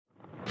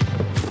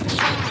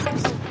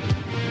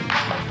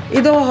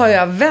Idag har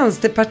jag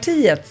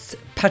Vänsterpartiets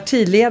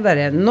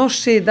partiledare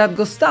Nooshi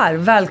Dadgostar.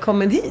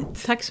 Välkommen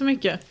hit. Tack så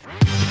mycket.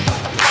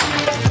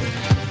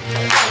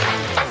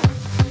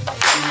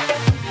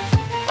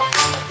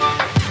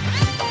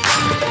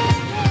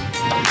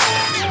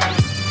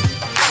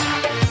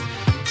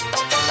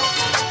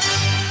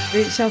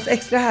 Det känns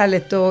extra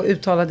härligt att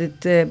uttala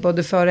ditt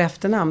både för- och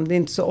efternamn. Det är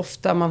inte så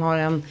ofta man har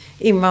en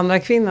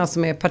invandrarkvinna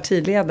som är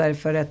partiledare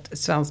för ett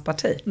svenskt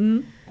parti.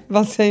 Mm.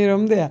 Vad säger du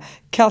om det?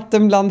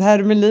 Katten bland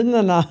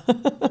hermelinerna.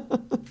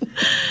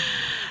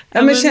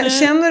 Ja, men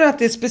känner du att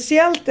det är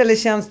speciellt eller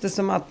känns det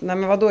som att, nej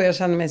men vadå, jag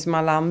känner mig som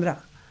alla andra?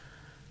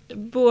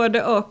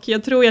 Både och.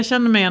 Jag tror jag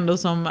känner mig ändå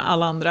som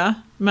alla andra.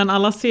 Men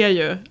alla ser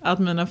ju att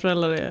mina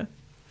föräldrar är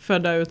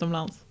födda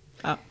utomlands.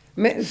 Ja.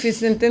 Men finns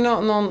det inte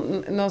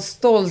någon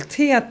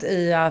stolthet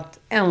i att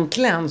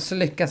äntligen så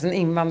lyckas en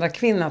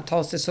invandrarkvinna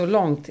ta sig så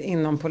långt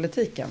inom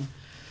politiken?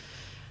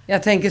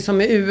 Jag tänker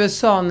som i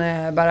USA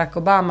när Barack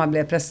Obama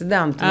blev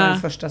president,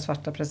 den första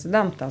svarta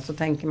presidenten, så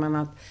tänker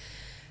man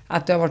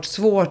att det har varit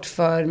svårt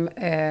för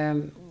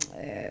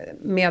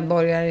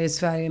medborgare i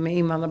Sverige med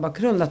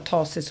invandrarbakgrund att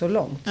ta sig så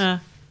långt.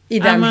 I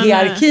den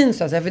hierarkin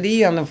så att säga, för det är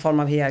ju en form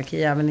av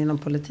hierarki även inom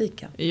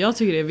politiken. Jag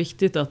tycker det är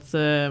viktigt att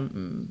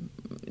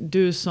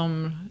du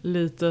som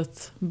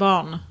litet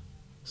barn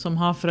som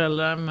har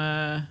föräldrar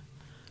med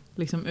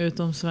liksom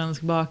utom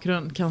svensk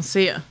bakgrund kan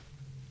se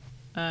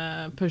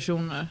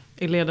personer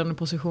i ledande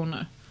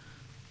positioner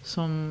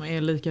som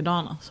är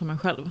likadana som en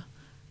själv.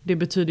 Det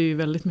betyder ju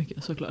väldigt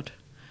mycket såklart.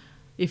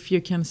 If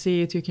you can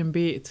see it, you can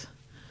be it.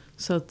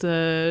 Så att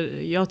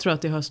jag tror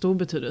att det har stor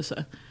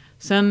betydelse.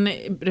 Sen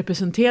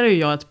representerar ju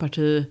jag ett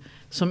parti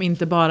som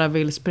inte bara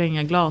vill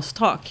spränga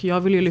glastak.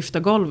 Jag vill ju lyfta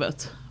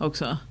golvet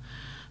också.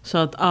 Så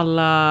att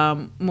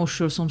alla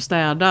morsor som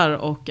städar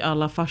och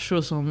alla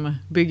farsor som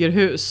bygger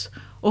hus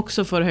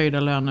också får höjda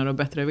löner och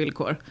bättre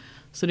villkor.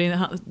 Så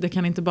det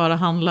kan inte bara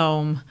handla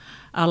om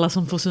alla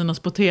som får synas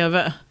på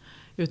tv,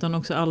 utan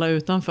också alla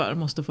utanför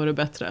måste få det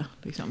bättre.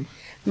 Liksom.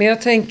 Men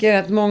jag tänker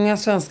att många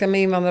svenskar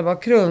med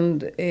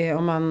invandrarbakgrund,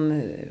 om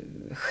man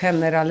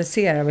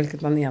generaliserar,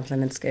 vilket man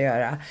egentligen inte ska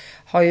göra,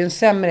 har ju en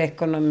sämre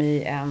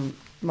ekonomi än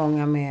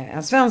många med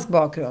en svensk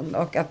bakgrund.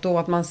 Och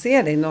att man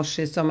ser det i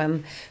Nooshi som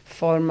en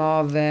form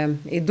av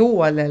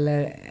idol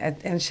eller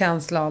en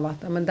känsla av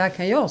att men där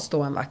kan jag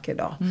stå en vacker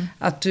dag. Mm.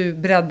 Att du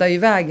breddar ju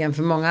vägen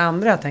för många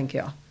andra, tänker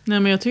jag. Nej,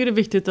 men jag tycker det är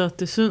viktigt att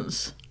det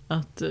syns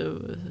att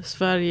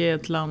Sverige är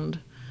ett land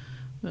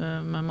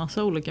med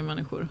massa olika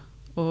människor.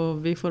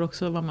 Och vi får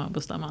också vara med och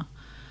bestämma.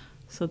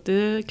 Så att det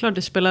är klart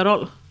det spelar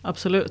roll,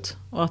 absolut.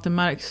 Och att det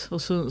märks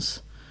och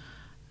syns.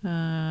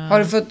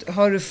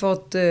 Har du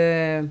fått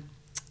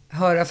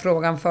höra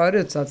frågan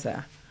förut så att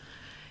säga?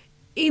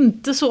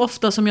 Inte så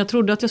ofta som jag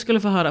trodde att jag skulle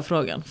få höra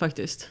frågan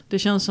faktiskt. Det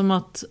känns som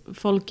att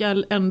folk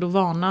är ändå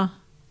vana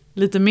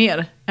lite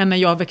mer än när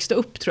jag växte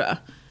upp, tror jag.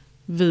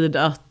 Vid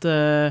att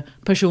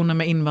personer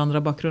med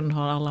invandrarbakgrund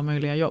har alla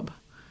möjliga jobb.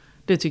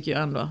 Det tycker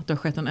jag ändå, att det har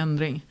skett en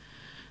ändring.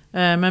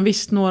 Men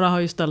visst, några har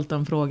ju ställt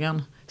den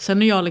frågan.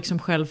 Sen är jag liksom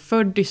själv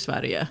född i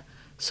Sverige.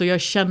 Så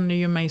jag känner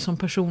ju mig som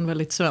person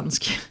väldigt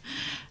svensk.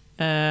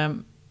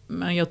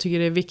 Men jag tycker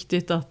det är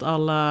viktigt att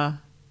alla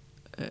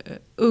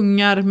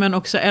ungar men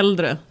också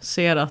äldre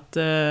ser att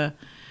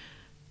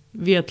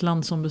vi är ett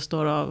land som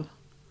består av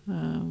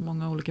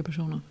många olika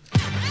personer.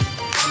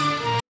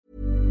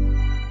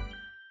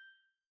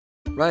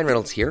 Ryan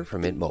Reynolds here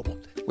from Mint Mobile.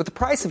 With the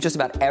price of just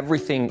about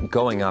everything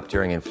going up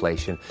during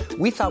inflation,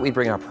 we thought we'd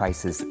bring our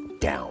prices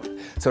down.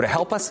 So to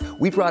help us,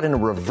 we brought in a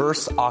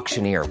reverse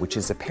auctioneer, which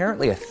is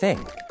apparently a thing.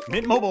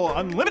 Mint Mobile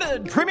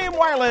Unlimited Premium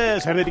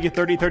Wireless. How to get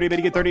 30, 30, bit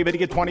to get 30, bit to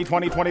get 20,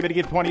 20, 20, bit to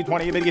get 20,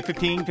 20, bit to get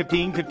 15,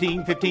 15,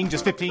 15, 15,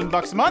 just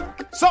 $15 a month?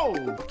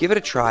 Sold! Give it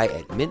a try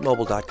at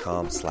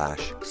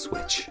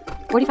mintmobile.com/switch.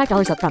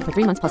 $45 up front for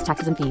 3 months plus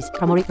taxes and fees.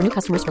 Promo rate for new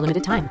customers for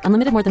limited time.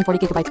 Unlimited more than 40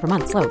 gigabytes per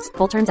month. Slows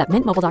full terms at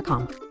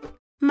mintmobile.com.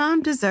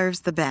 Mom deserves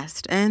the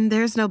best, and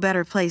there's no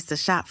better place to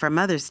shop for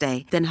Mother's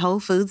Day than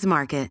Whole Foods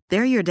Market.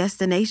 They're your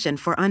destination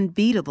for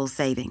unbeatable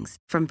savings,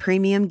 from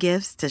premium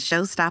gifts to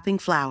show-stopping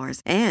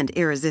flowers and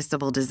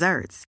irresistible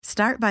desserts.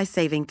 Start by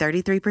saving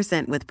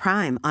 33% with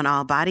Prime on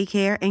all body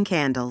care and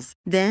candles.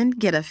 Then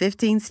get a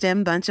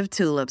 15-stem bunch of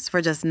tulips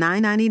for just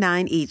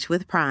 $9.99 each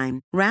with Prime.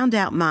 Round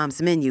out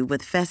Mom's menu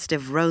with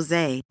festive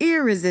rosé,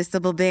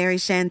 irresistible berry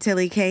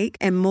chantilly cake,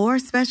 and more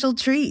special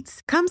treats.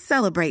 Come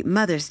celebrate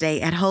Mother's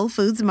Day at Whole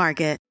Foods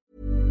Market.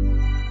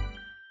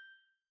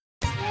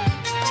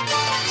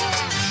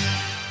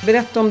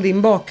 Berätta om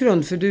din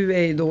bakgrund, för du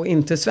är ju då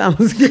inte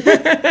svensk.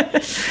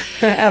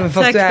 Även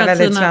fast Tack, du är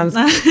väldigt svensk.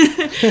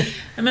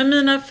 Men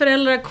mina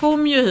föräldrar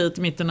kom ju hit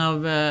mitten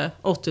av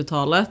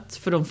 80-talet,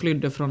 för de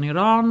flydde från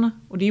Iran.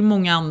 Och det är ju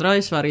många andra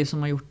i Sverige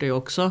som har gjort det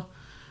också.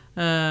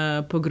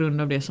 På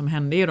grund av det som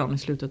hände i Iran i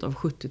slutet av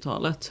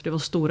 70-talet. Det var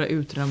stora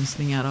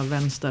utrensningar av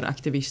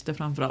vänsteraktivister,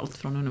 framförallt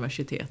från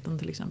universiteten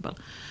till exempel.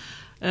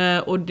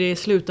 Och det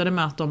slutade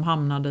med att de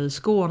hamnade i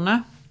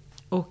Skåne.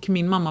 Och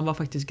min mamma var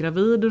faktiskt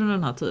gravid under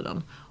den här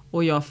tiden.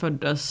 Och jag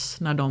föddes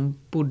när de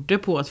bodde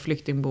på ett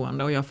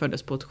flyktingboende. Och jag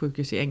föddes på ett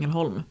sjukhus i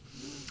Ängelholm.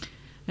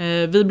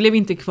 Vi blev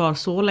inte kvar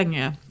så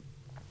länge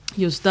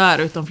just där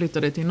utan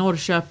flyttade till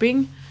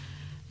Norrköping.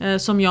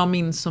 Som jag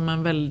minns som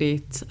en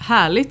väldigt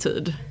härlig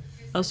tid.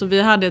 Alltså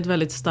vi hade ett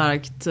väldigt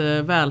starkt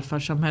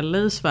välfärdssamhälle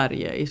i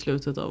Sverige i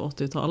slutet av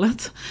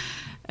 80-talet.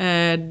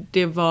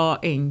 Det var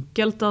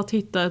enkelt att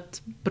hitta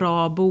ett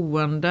bra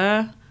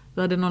boende.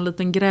 Vi hade någon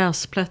liten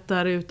gräsplätt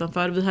där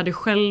utanför. Vi hade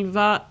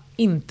själva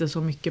inte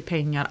så mycket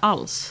pengar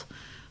alls.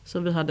 Så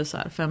vi hade så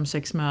här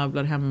 5-6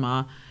 möbler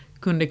hemma.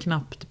 Kunde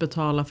knappt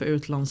betala för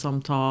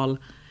utlandssamtal.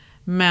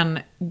 Men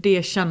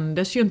det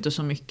kändes ju inte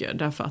så mycket.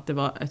 Därför att det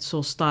var ett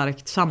så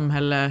starkt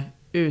samhälle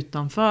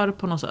utanför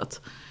på något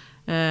sätt.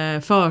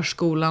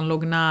 Förskolan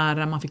låg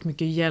nära. Man fick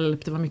mycket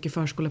hjälp. Det var mycket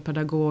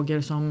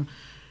förskolepedagoger som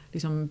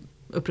liksom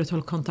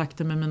upprätthöll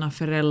kontakten med mina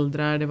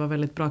föräldrar. Det var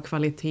väldigt bra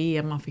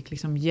kvalitet. Man fick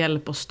liksom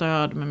hjälp och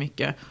stöd med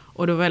mycket.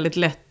 Och det var väldigt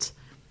lätt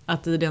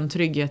att i den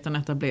tryggheten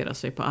etablera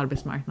sig på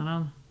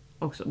arbetsmarknaden.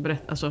 Också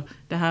alltså,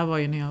 det här var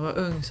ju när jag var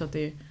ung, så att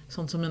det är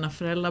sånt som mina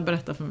föräldrar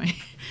berättar för mig.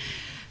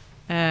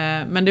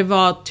 Men det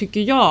var,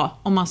 tycker jag,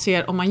 om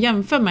man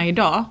jämför med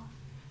idag,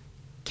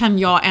 kan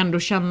jag ändå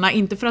känna,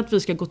 inte för att vi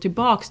ska gå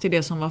tillbaks till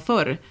det som var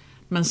förr,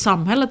 men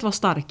samhället var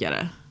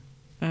starkare.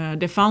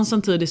 Det fanns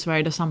en tid i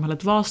Sverige där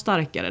samhället var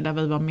starkare, där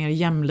vi var mer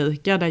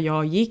jämlika, där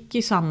jag gick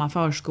i samma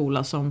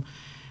förskola som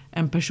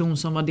en person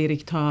som var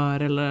direktör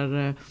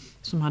eller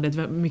som hade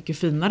ett mycket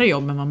finare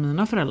jobb än vad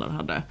mina föräldrar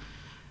hade.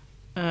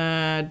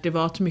 Det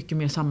var ett mycket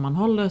mer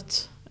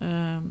sammanhållet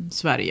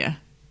Sverige.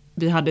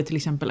 Vi hade till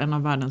exempel en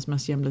av världens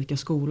mest jämlika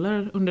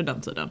skolor under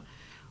den tiden.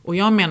 Och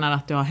jag menar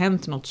att det har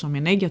hänt något som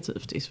är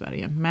negativt i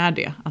Sverige med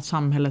det. Att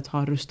samhället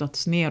har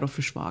rustats ner och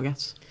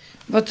försvagats.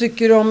 Vad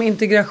tycker du om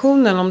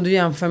integrationen om du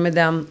jämför med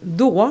den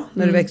då,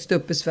 när du växte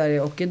upp i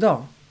Sverige, och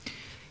idag?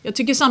 Jag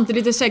tycker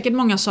samtidigt det är säkert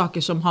många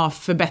saker som har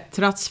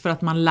förbättrats för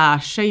att man lär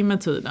sig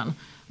med tiden.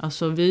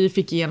 Alltså vi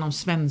fick igenom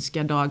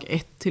svenska dag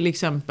 1 till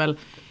exempel.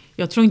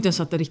 Jag tror inte ens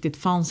att det riktigt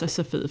fanns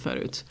SFI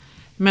förut.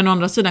 Men å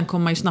andra sidan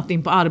kom man ju snabbt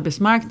in på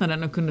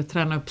arbetsmarknaden och kunde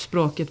träna upp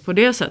språket på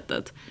det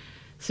sättet.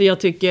 Så jag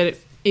tycker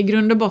i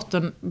grund och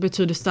botten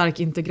betyder stark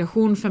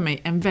integration för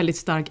mig en väldigt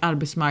stark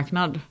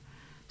arbetsmarknad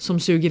som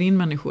suger in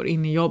människor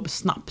in i jobb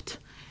snabbt.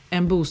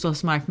 En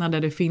bostadsmarknad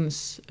där det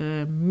finns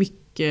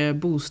mycket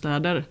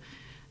bostäder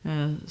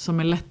som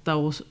är lätta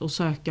att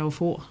söka och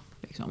få.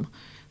 Liksom.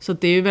 Så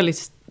att det är ju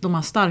väldigt, de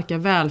här starka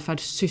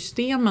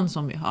välfärdssystemen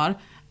som vi har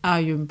är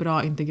ju en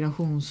bra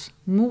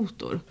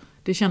integrationsmotor.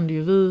 Det kände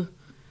ju vi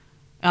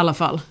i alla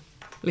fall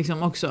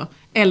liksom också.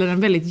 Eller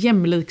en väldigt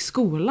jämlik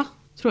skola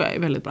tror jag är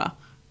väldigt bra.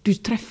 Du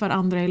träffar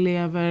andra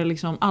elever,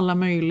 liksom alla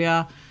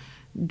möjliga.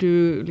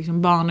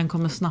 Liksom, barnen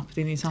kommer snabbt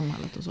in i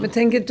samhället och så. Men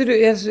tänker inte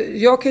du, alltså,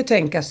 jag kan ju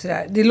tänka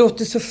sådär, det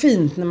låter så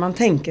fint när man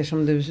tänker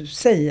som du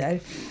säger,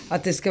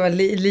 att det ska vara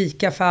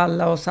lika för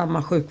alla och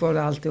samma sjukvård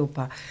och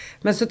alltihopa.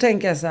 Men så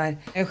tänker jag så här,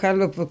 jag är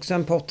själv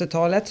uppvuxen på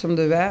 80-talet som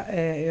du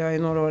är, jag är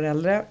några år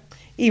äldre.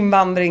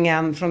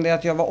 Invandringen från det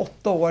att jag var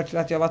 8 år till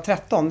att jag var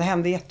 13, det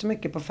hände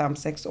jättemycket på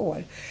 5-6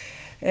 år.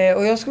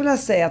 Och jag skulle vilja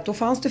säga att då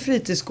fanns det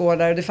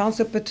fritidsgårdar och det fanns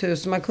öppet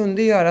hus och man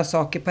kunde göra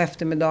saker på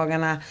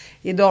eftermiddagarna.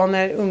 Idag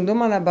när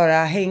ungdomarna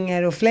bara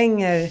hänger och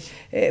flänger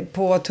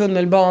på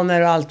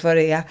tunnelbanor och allt vad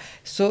det är,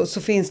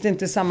 så finns det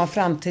inte samma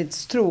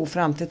framtidstro,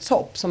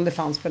 framtidshopp som det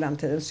fanns på den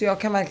tiden. Så jag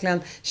kan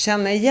verkligen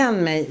känna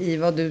igen mig i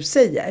vad du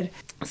säger.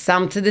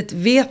 Samtidigt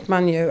vet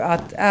man ju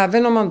att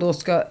även om man då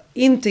ska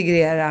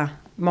integrera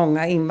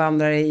många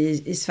invandrare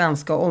i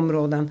svenska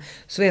områden,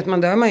 så vet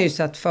man, det har man ju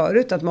sett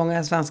förut, att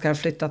många svenskar har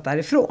flyttat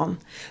därifrån.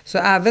 Så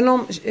även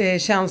om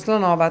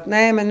känslan av att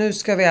nej, men nu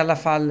ska vi i alla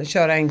fall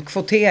köra en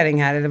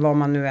kvotering här, eller vad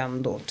man nu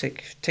ändå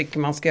tycker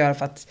man ska göra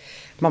för att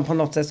man på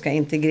något sätt ska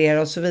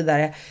integrera och så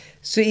vidare,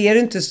 så är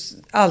det inte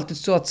alltid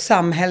så att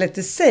samhället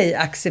i sig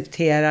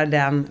accepterar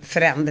den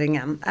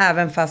förändringen,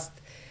 även fast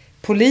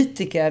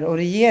politiker och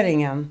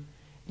regeringen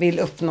vill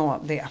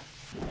uppnå det.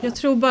 Jag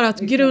tror bara att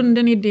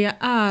grunden i det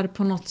är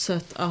på något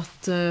sätt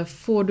att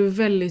får du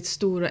väldigt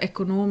stora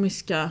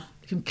ekonomiska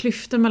liksom,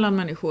 klyftor mellan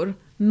människor.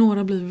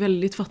 Några blir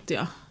väldigt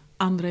fattiga,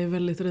 andra är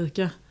väldigt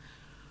rika.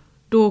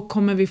 Då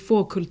kommer vi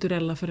få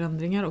kulturella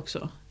förändringar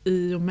också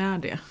i och med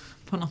det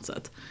på något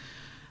sätt.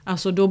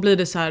 Alltså då blir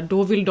det så här,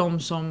 då vill de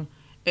som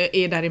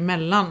är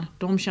däremellan,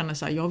 de känner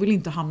så här, jag vill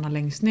inte hamna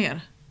längst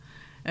ner.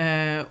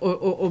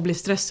 Och bli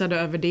stressade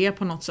över det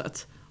på något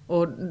sätt.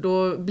 Och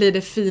då blir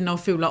det fina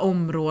och fula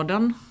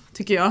områden,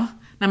 tycker jag.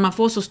 När man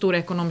får så stora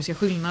ekonomiska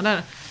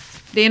skillnader.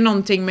 Det är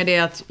någonting med det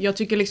att jag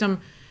tycker liksom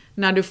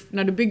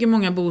när du bygger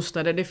många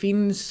bostäder, det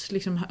finns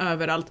liksom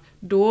överallt.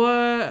 Då,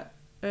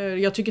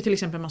 jag tycker till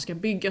exempel man ska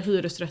bygga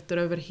hyresrätter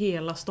över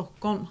hela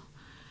Stockholm.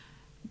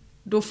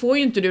 Då får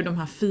ju inte du de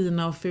här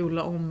fina och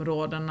fula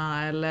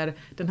områdena eller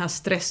den här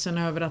stressen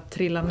över att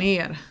trilla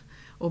ner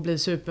och bli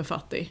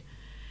superfattig.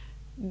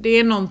 Det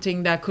är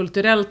någonting där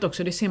kulturellt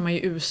också, det ser man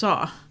i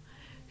USA.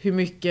 Hur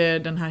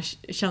mycket den här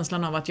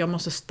känslan av att jag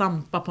måste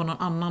stampa på någon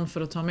annan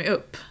för att ta mig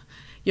upp.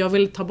 Jag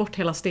vill ta bort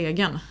hela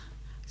stegen.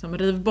 Liksom,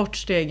 riv bort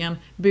stegen,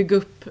 bygg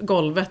upp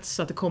golvet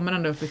så att det kommer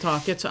ända upp i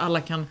taket så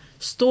alla kan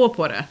stå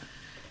på det.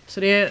 Så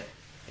det är,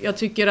 Jag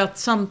tycker att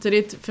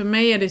samtidigt, för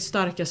mig är det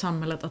starka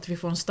samhället att vi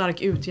får en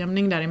stark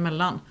utjämning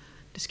däremellan.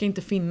 Det ska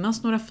inte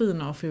finnas några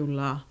fina och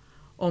fula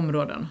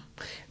områden.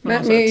 Men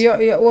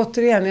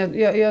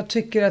jag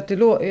tycker att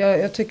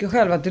jag tycker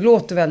själv att det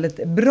låter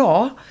väldigt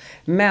bra.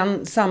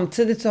 Men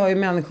samtidigt så har ju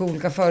människor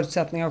olika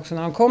förutsättningar också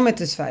när de kommer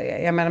till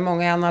Sverige. Jag menar,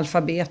 många är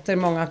analfabeter,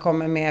 många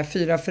kommer med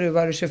 4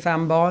 fruar och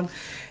 25 barn.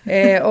 Jag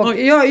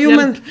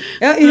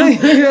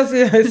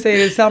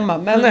säger detsamma.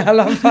 Men i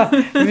alla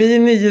fall, vi är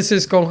 9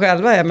 syskon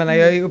själva. Jag menar,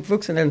 jag är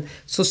uppvuxen i en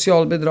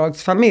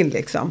socialbidragsfamilj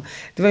liksom.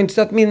 Det var inte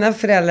så att mina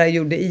föräldrar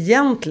gjorde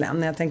egentligen,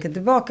 när jag tänker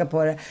tillbaka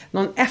på det,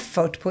 någon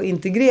effort på att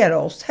integrera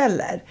oss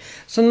heller.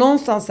 Så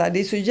någonstans här, det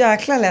är så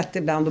jäkla lätt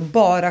ibland att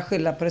bara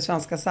skylla på det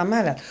svenska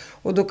samhället.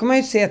 Och då kan man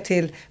ju se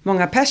till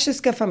många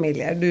persiska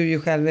familjer, du är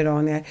ju själv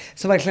iranier,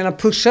 som verkligen har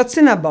pushat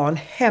sina barn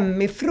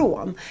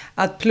hemifrån.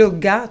 Att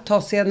plugga,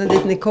 ta sig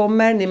dit ni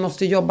kommer, ni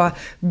måste jobba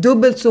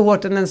dubbelt så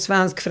hårt än en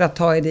svensk för att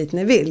ta er dit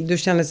ni vill. Du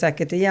känner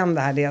säkert igen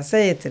det här, det jag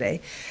säger till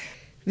dig.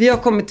 Vi har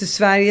kommit till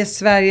Sverige.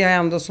 Sverige är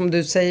ändå, som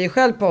du säger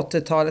själv, på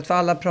 80-talet. För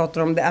alla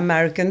pratar om the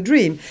American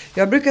dream.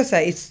 Jag brukar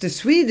säga it's the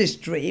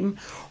Swedish dream.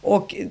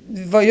 Och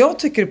vad jag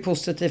tycker är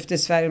positivt i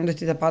Sverige, om du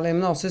tittar på alla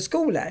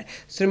gymnasieskolor,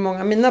 så är det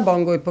många, mina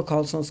barn går ju på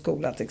Karlssons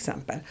skola till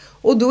exempel.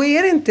 Och då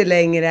är det inte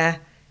längre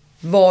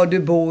var du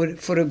bor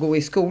för att gå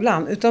i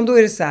skolan. Utan då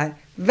är det så här,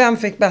 vem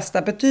fick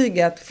bästa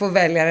betyget får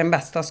välja den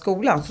bästa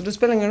skolan. Så det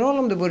spelar ingen roll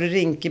om du bor i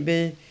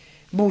Rinkeby,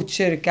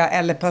 Botkyrka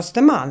eller på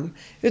Östermalm.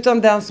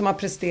 Utan den som har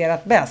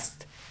presterat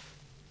bäst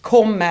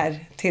kommer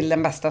till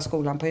den bästa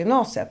skolan på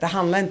gymnasiet. Det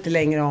handlar inte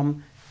längre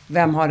om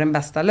vem har den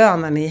bästa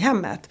lönen i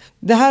hemmet.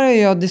 Det här har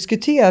jag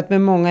diskuterat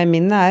med många i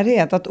min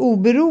närhet. Att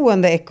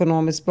oberoende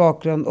ekonomisk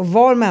bakgrund och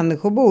var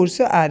människor bor,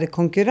 så är det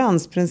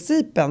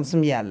konkurrensprincipen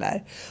som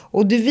gäller.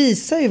 Och det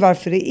visar ju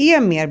varför det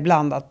är mer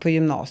blandat på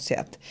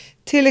gymnasiet.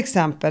 Till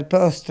exempel på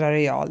Östra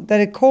Real, där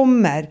det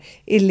kommer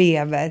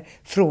elever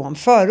från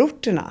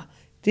förorterna.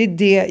 Det är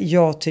det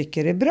jag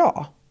tycker är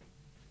bra.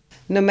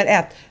 Nummer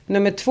 1.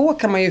 Nummer 2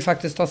 kan man ju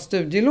faktiskt ta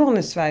studielån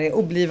i Sverige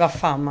och bli vad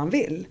fan man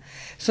vill.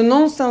 Så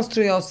någonstans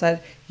tror jag så här,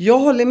 jag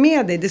håller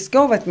med dig, det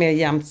ska vara ett mer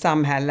jämnt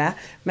samhälle.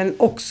 Men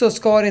också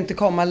ska det inte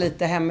komma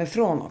lite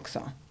hemifrån också.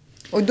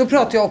 Och då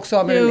pratar jag också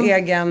om en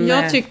egen...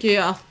 Jag tycker ju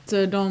att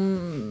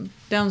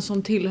den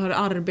som tillhör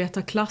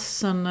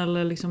arbetarklassen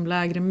eller liksom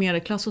lägre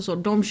medelklass och så,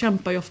 de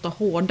kämpar ju ofta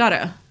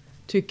hårdare,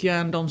 tycker jag,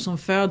 än de som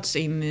föds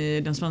in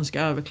i den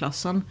svenska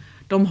överklassen.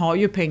 De har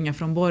ju pengar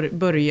från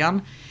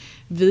början.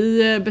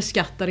 Vi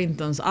beskattar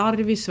inte ens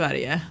arv i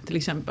Sverige till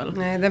exempel.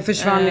 Nej, den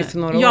försvann ju för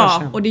några år sedan.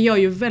 Ja, och det gör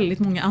ju väldigt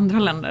många andra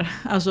länder.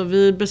 Alltså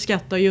vi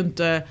beskattar ju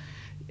inte...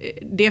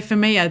 Det för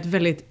mig är ett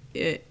väldigt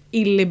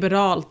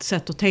illiberalt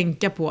sätt att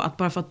tänka på. Att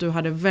bara för att du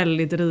hade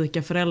väldigt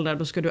rika föräldrar,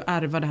 då ska du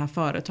ärva det här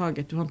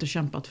företaget. Du har inte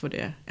kämpat för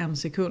det en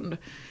sekund.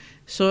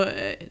 Så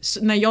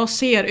när jag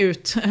ser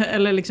ut,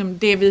 eller liksom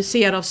det vi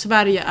ser av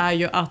Sverige är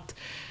ju att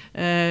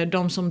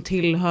de som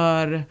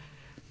tillhör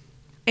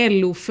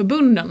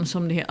LO-förbunden,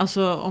 som det heter,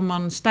 alltså om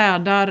man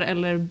städar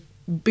eller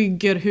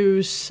bygger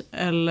hus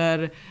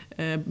eller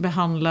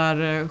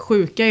behandlar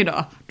sjuka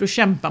idag, då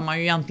kämpar man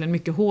ju egentligen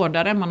mycket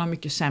hårdare, man har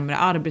mycket sämre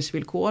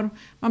arbetsvillkor,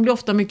 man blir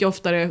ofta mycket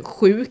oftare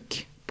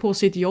sjuk på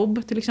sitt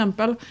jobb till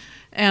exempel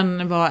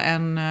än vad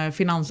en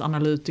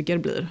finansanalytiker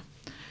blir.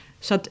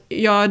 Så att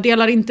jag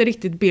delar inte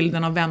riktigt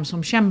bilden av vem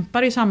som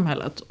kämpar i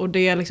samhället, och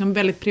det är liksom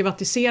väldigt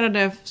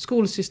privatiserade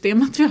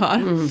skolsystemet vi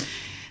har.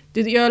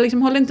 Jag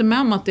liksom håller inte med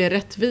om att det är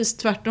rättvist.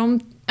 Tvärtom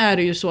är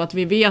det ju så att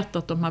vi vet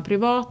att de här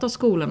privata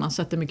skolorna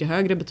sätter mycket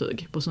högre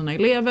betyg på sina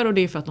elever. Och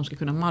det är för att de ska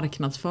kunna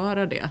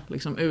marknadsföra det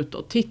liksom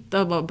utåt.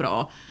 Titta vad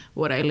bra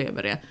våra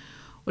elever är.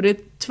 Och det är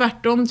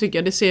tvärtom, tycker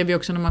jag. Det ser vi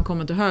också när man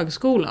kommer till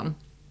högskolan.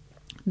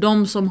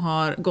 De som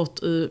har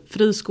gått i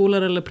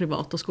friskolor eller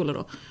privata skolor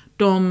då,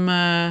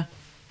 de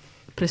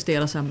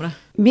prestera sämre.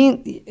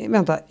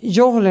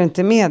 Jag håller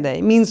inte med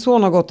dig. Min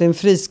son har gått i en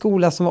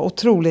friskola som var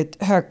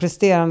otroligt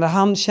högpresterande.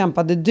 Han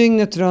kämpade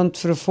dygnet runt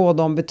för att få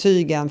de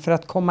betygen för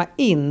att komma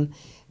in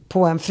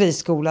på en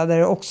friskola där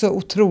det är också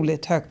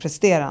otroligt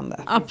högpresterande.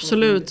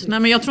 Absolut. Nej,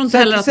 men jag tror inte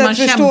heller att man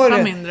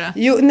kämpar mindre.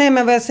 Nej,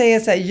 men vad jag säger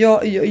så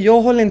här,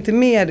 jag håller inte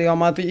med dig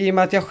om att, i och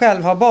med att jag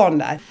själv har barn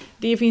där.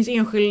 Det finns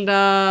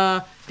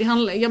enskilda...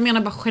 jag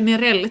menar bara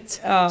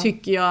generellt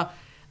tycker jag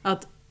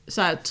att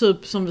så här,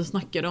 typ som vi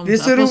snackade om. Det är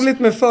så roligt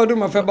med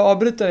fördomar, för jag bara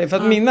avbryta dig. För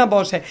att mina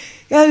barn säger,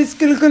 jag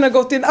skulle kunna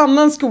gått i en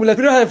annan skola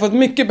för då hade jag fått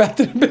mycket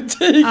bättre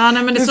betyg. Ja,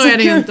 nej, men det så är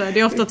det ju inte. Det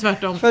är ofta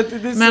tvärtom. För att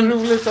det är så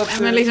roligt att...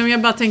 Men liksom,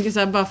 jag bara tänker så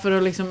här, bara för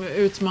att liksom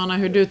utmana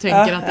hur du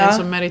tänker att det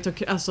är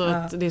så alltså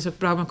att det är så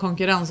bra med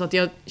konkurrens, att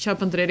jag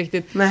köper inte det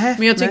riktigt.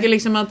 Men jag tycker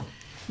liksom att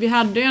vi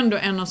hade ju ändå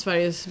en av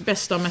Sveriges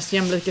bästa och mest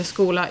jämlika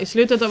skola i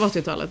slutet av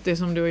 80-talet. Det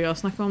som du och jag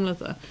snackade om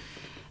lite.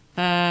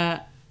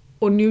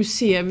 Och nu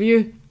ser vi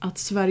ju att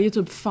Sverige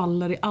typ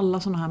faller i alla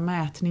såna här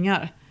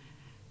mätningar.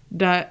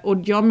 Och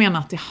jag menar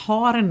att det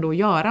har ändå att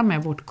göra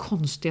med vårt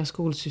konstiga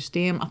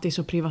skolsystem. Att det är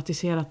så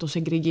privatiserat och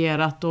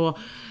segregerat. Och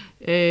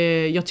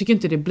jag tycker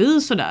inte det blir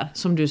så där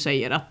som du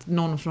säger. Att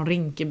någon från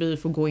Rinkeby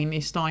får gå in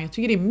i stan. Jag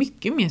tycker det är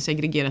mycket mer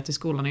segregerat i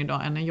skolan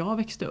idag än när jag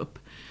växte upp.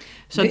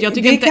 Så att jag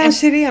tycker inte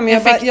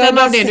effekten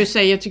av det du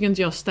säger tycker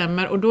inte jag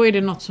stämmer. Och då är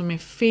det något som är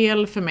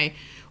fel för mig.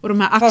 Och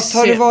de här Fast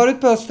har du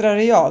varit på Östra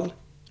Real?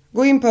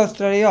 Gå in på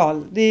Östra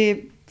Real. Det är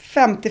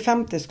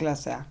 50-50 skulle jag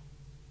säga.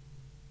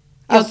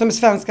 Alltså med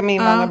svenska med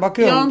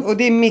invandrarbakgrund. Och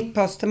det är mitt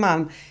på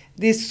Östermalm.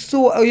 Det är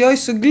så, och jag är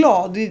så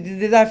glad, det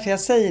är därför jag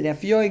säger det.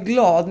 För jag är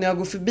glad när jag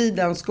går förbi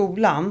den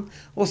skolan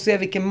och ser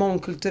vilken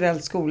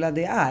mångkulturell skola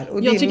det är.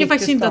 Och jag det tycker är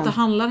faktiskt inte att det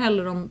handlar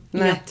heller om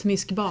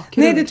etnisk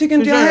bakgrund. Nej, det tycker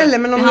inte jag heller.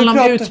 Men om det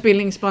handlar om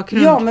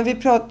utbildningsbakgrund. Ja, men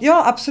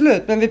ja,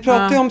 absolut. Men vi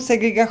pratar ju om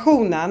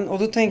segregationen. Och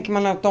då tänker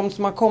man att de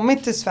som har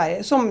kommit till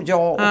Sverige, som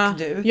jag och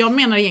du. Jag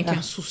menar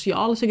egentligen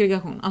social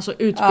segregation. Alltså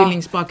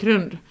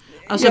utbildningsbakgrund.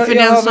 Alltså jag för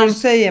hör den vad du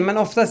säger, men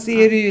oftast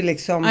är det ju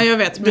liksom... Ja, jag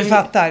vet. Du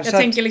fattar. Jag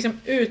tänker liksom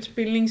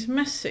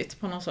utbildningsmässigt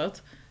på något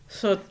sätt.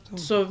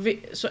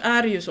 Så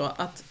är det ju så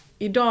att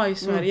idag i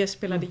Sverige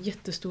spelar det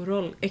jättestor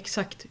roll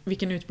exakt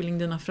vilken utbildning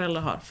dina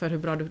föräldrar har för hur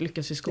bra du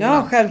lyckas i skolan.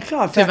 Ja,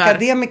 självklart. För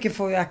akademiker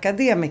får ju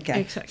akademiker.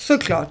 Exakt.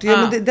 Såklart.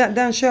 Ja, men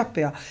den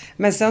köper jag.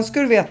 Men sen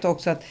ska du veta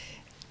också att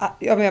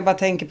jag bara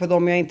tänker på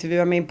dem jag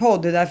intervjuar med i min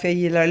podd. Det är därför jag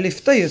gillar att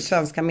lyfta just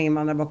svenska med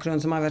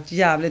invandrarbakgrund som har varit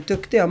jävligt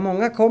duktiga.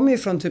 Många kommer ju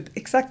från typ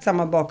exakt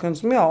samma bakgrund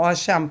som jag och har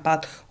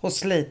kämpat och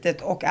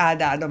slitit och är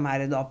där de är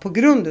idag på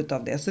grund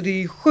utav det. Så det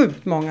är ju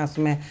sjukt många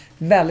som är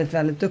väldigt,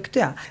 väldigt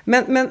duktiga.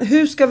 Men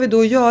hur ska vi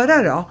då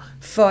göra då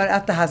för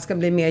att det här ska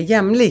bli mer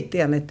jämlikt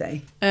enligt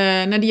dig?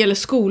 När det gäller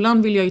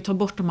skolan vill jag ju ta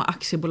bort de här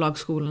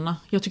aktiebolagsskolorna.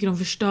 Jag tycker de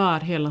förstör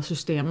hela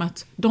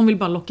systemet. De vill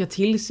bara locka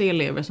till sig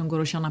elever som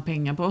går att tjäna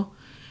pengar på.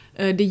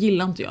 Det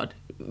gillar inte jag.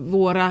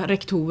 Våra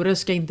rektorer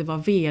ska inte vara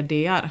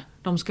vd:ar.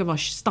 De ska vara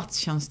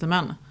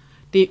statstjänstemän.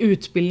 Det är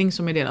utbildning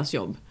som är deras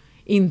jobb.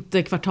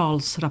 Inte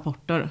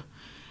kvartalsrapporter.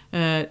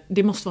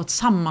 Det måste vara ett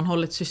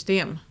sammanhållet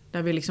system.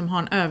 Där vi liksom har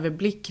en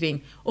överblick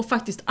kring. Och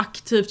faktiskt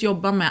aktivt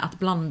jobba med att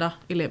blanda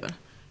elever.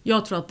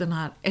 Jag tror att den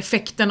här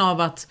effekten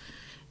av att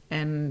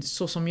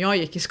så som jag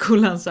gick i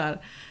skolan så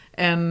här,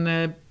 en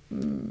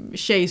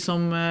tjej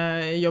som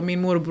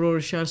min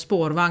morbror kör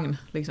spårvagn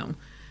liksom.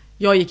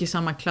 Jag gick i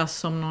samma klass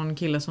som någon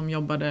kille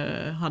som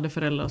hade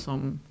föräldrar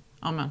som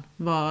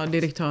var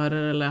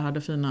direktörer eller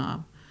hade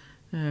fina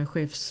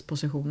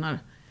chefspositioner.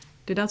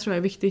 Det där tror jag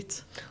är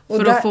viktigt.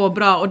 För att få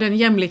bra, och den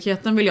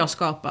jämlikheten vill jag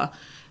skapa.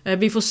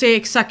 Vi får se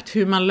exakt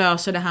hur man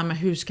löser det här med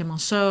hur ska man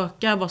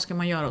söka, vad ska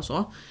man göra och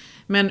så.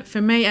 Men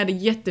för mig är det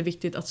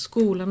jätteviktigt att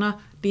skolorna,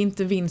 det är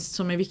inte vinst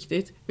som är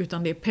viktigt,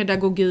 utan det är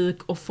pedagogik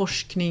och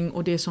forskning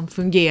och det som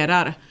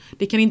fungerar.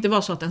 Det kan inte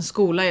vara så att en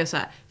skola är så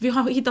här: vi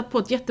har hittat på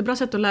ett jättebra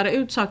sätt att lära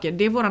ut saker,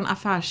 det är våran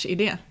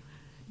affärsidé.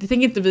 Det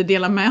tänker inte vi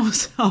dela med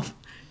oss av.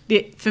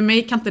 För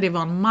mig kan inte det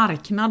vara en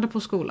marknad på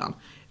skolan,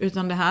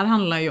 utan det här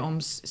handlar ju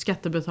om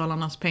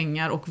skattebetalarnas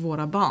pengar och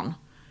våra barn.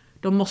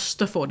 De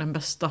måste få den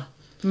bästa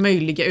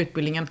möjliga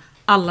utbildningen.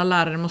 Alla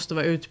lärare måste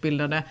vara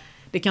utbildade.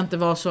 Det kan inte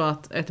vara så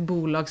att ett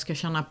bolag ska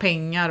tjäna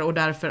pengar och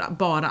därför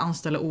bara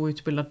anställa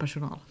outbildad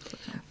personal.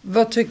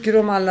 Vad tycker du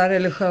om alla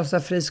religiösa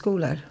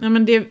friskolor? Ja,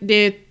 men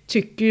det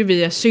tycker ju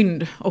vi är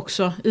synd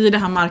också. I det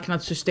här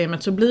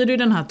marknadssystemet så blir det ju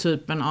den här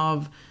typen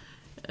av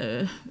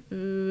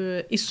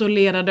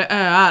isolerade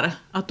öar.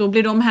 Att då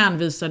blir de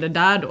hänvisade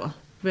där då.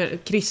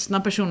 Kristna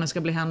personer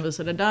ska bli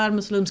hänvisade där,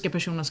 muslimska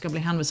personer ska bli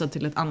hänvisade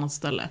till ett annat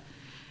ställe.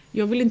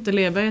 Jag vill inte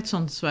leva i ett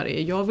sånt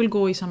Sverige. Jag vill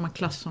gå i samma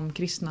klass som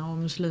kristna och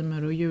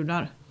muslimer och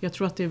judar. Jag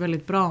tror att det är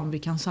väldigt bra om vi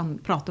kan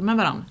prata med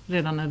varandra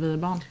redan när vi är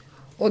barn.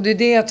 Och det är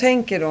det jag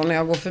tänker då när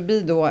jag går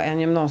förbi då en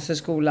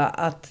gymnasieskola,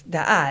 att det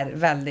är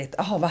väldigt,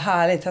 vad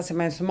härligt, här ser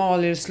man en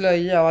somalier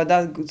slöja och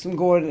där som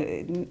går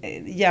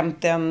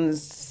jämte en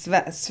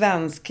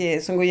svensk,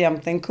 som går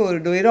jämte en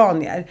kurd och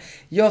iranier.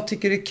 Jag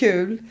tycker det är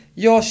kul,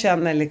 jag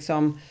känner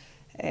liksom,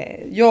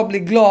 jag blir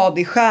glad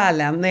i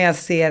själen när jag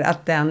ser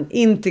att den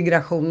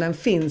integrationen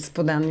finns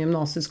på den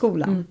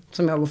gymnasieskolan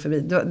som jag går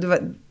förbi.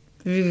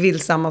 Vi vill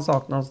samma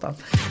sak någonstans.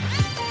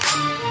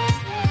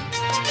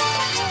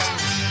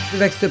 Du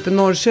växte upp i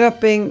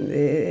Norrköping.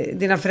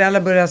 Dina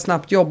föräldrar började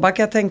snabbt jobba,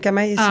 kan jag tänka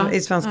mig, i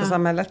svenska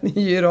samhället. Ni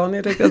är ju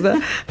iranier, tänkte jag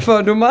säga.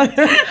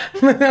 Fördomar.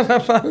 Men i alla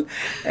fall.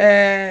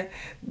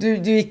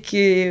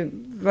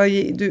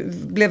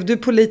 Blev du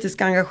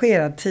politiskt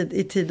engagerad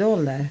i tidig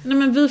ålder? Nej,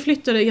 men vi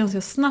flyttade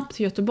ganska snabbt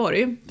till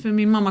Göteborg. För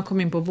min mamma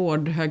kom in på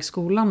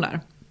vårdhögskolan där.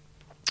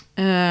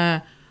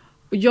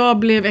 Och jag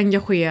blev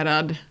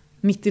engagerad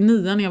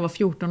 99 när jag var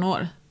 14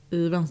 år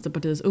i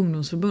Vänsterpartiets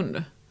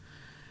ungdomsförbund.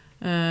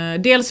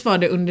 Dels var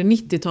det under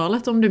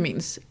 90-talet, om du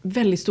minns,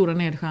 väldigt stora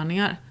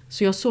nedskärningar.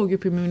 Så jag såg ju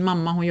på min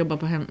mamma, hon jobbade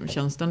på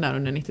hemtjänsten där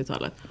under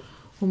 90-talet.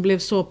 Hon blev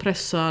så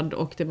pressad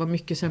och det var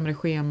mycket sämre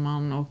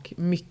scheman och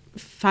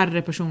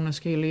färre personer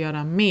skulle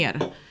göra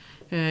mer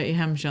i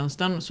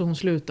hemtjänsten. Så hon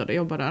slutade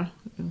jobba där,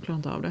 hon klarade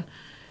inte av det.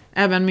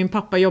 Även min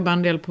pappa jobbade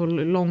en del på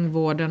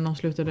långvården och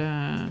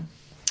slutade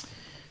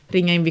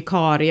ringa in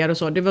vikarier och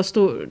så.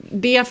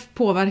 Det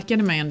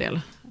påverkade mig en del.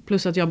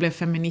 Plus att jag blev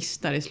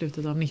feminist där i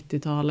slutet av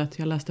 90-talet.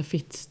 Jag läste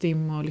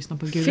Fittstim och lyssnade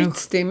på Gudrun.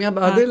 Fittstim, jag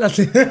bara, det lät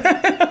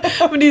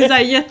Men det är så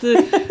här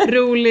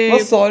jätterolig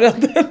Vad sa du?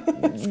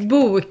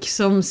 bok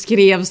som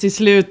skrevs i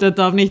slutet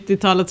av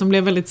 90-talet som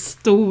blev väldigt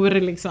stor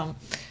liksom.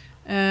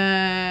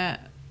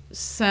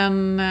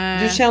 Sen...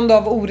 Du kände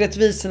av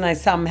orättvisorna i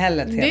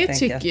samhället helt det enkelt.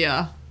 tycker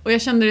jag. Och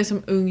jag kände det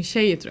som ung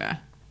tjej tror jag.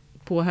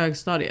 På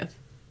högstadiet.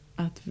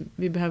 Att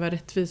vi behöver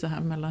rättvisa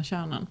här mellan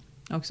könen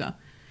också.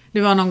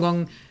 Det var någon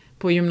gång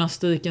på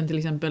gymnastiken till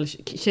exempel.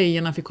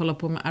 Tjejerna fick kolla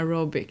på med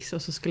aerobics.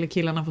 Och så skulle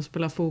killarna få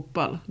spela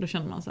fotboll. Då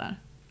kände man så här.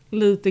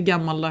 Lite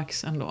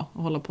gammaldags ändå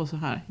att hålla på så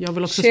här. Jag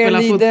vill också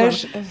spela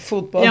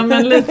fotboll. Ja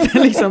men lite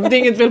liksom. Det är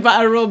inget fel på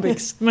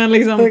aerobics. Men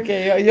liksom.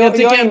 Okay, jag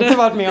har ändå, inte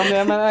varit med om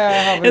det.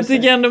 Men jag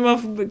tycker ändå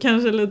man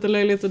kanske lite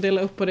löjligt att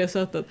dela upp på det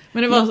sättet.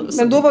 Men, det var,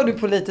 men då var du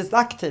politiskt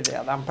aktiv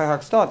redan på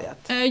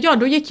högstadiet? Ja,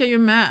 då gick jag ju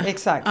med.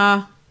 Exakt.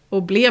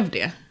 Och blev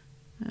det.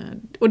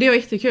 Och det var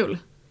jättekul.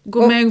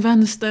 Gå med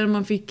vänster,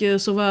 man fick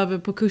sova över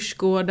på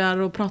kursgårdar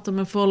och prata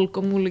med folk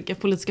om olika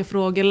politiska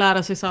frågor,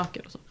 lära sig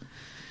saker och så.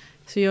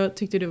 Så jag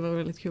tyckte det var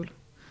väldigt kul.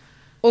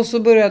 Och så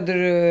började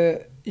du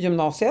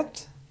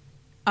gymnasiet?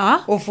 Ja.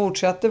 Och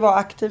fortsatte vara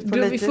aktiv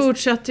politiskt? Då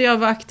fortsatte jag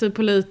vara aktiv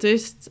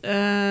politiskt.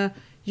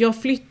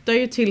 Jag flyttade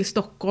ju till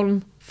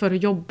Stockholm för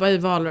att jobba i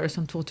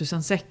valrörelsen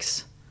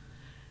 2006.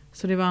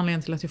 Så det var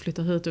anledningen till att jag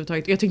flyttade hit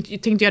överhuvudtaget.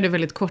 Jag tänkte göra det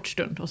väldigt kort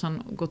stund och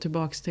sen gå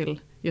tillbaks till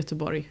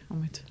Göteborg.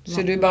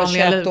 Så du är bara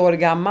 21 år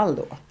gammal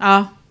då?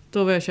 Ja,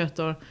 då var jag 21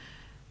 år.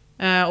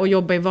 Och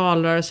jobbade i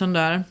valrörelsen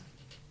där.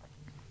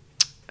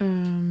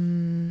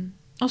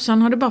 Och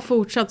sen har det bara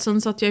fortsatt.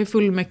 Sen satt jag i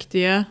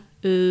fullmäktige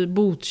i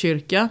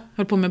Botkyrka.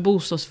 Höll på med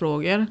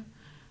bostadsfrågor.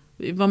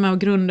 Vi var med och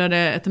grundade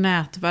ett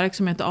nätverk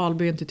som heter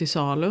Alby inte till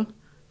salu.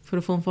 För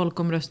att få en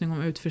folkomröstning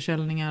om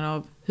utförsäljningar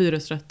av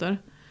hyresrätter.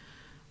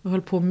 Och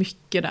höll på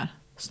mycket där.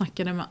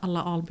 Snackade med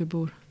alla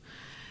Albybor.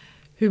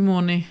 Hur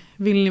mår ni?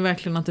 Vill ni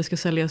verkligen att det ska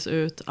säljas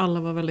ut? Alla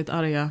var väldigt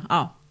arga.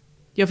 Ja,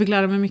 jag fick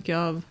lära mig mycket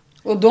av...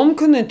 Och de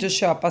kunde inte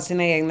köpa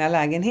sina egna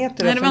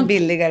lägenheter för en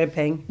billigare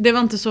peng? Det var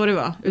inte så det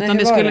var. Utan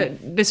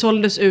det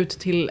såldes ut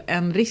till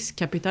en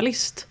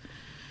riskkapitalist.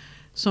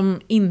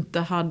 Som inte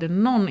hade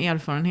någon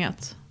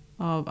erfarenhet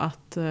av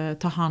att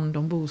ta hand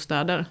om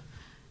bostäder.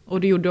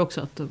 Och det gjorde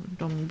också att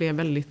de blev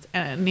väldigt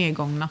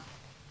nedgångna.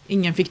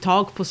 Ingen fick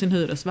tag på sin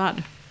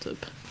hyresvärd.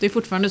 Typ. Det är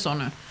fortfarande så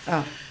nu.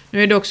 Ja.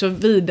 Nu är det också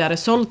vidare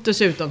sålt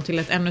dessutom till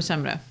ett ännu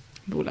sämre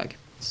bolag.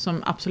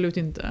 Som absolut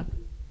inte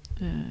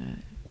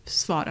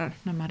svarar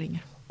när man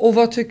ringer. Och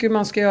vad tycker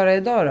man ska göra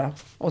idag då?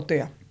 Åt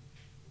det?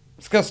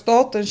 Ska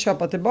staten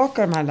köpa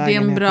tillbaka de här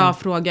lägenheterna? Det är en bra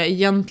fråga.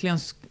 Egentligen,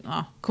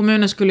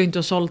 kommunen skulle inte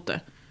ha sålt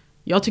det.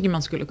 Jag tycker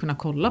man skulle kunna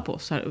kolla på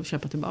och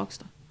köpa tillbaka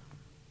det.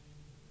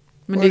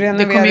 Men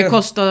det kommer ju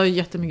kosta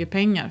jättemycket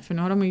pengar. För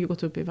nu har de ju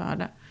gått upp i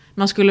värde.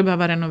 Man skulle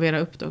behöva renovera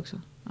upp det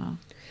också. Ja.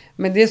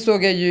 Men det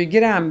såg jag ju i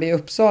Gränby i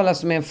Uppsala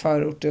som är en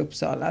förort i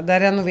Uppsala. Där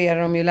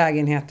renoverar de ju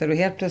lägenheter och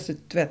helt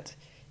plötsligt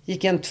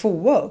gick en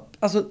 2 upp.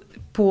 Alltså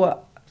på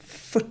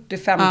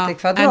 40-50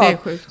 kvadrat. Ja, det är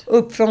sjukt.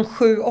 Upp från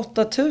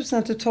 7-8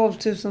 tusen till 12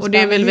 000. Och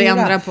det vill vi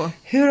ändra på.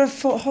 Hur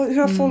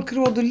har folk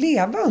råd att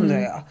leva undrar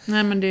jag?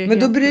 Nej, men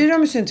då bryr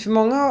de sig inte, för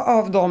många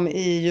av dem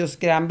i just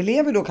Gränby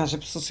lever då kanske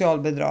på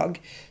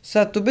socialbidrag. Så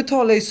att då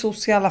betalar ju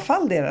SOS i alla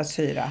fall deras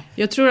hyra.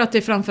 Jag tror att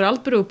det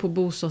framförallt beror på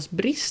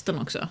bostadsbristen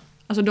också.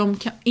 Alltså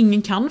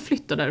ingen kan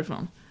flytta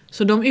därifrån.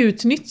 Så de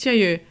utnyttjar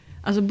ju...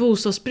 Alltså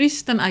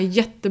bostadsbristen är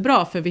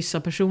jättebra för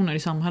vissa personer i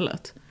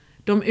samhället.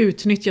 De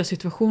utnyttjar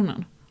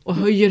situationen. Och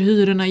höjer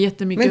hyrorna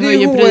jättemycket. Men det är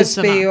ju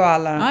HSB och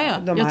alla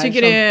de jag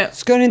tycker det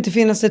ska det inte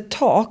finnas ett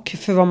tak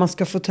för vad man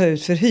ska få ta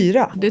ut för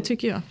hyra? Det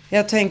tycker jag.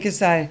 Jag tänker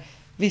så här...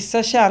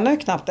 Vissa tjänar ju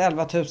knappt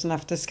 11 000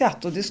 efter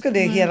skatt. Och det ska det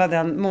hela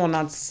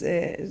den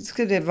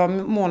ska det vara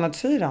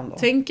månadshyran då?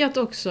 Tänk att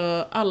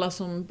också alla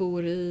som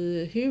bor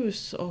i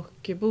hus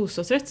och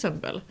bostadsrätt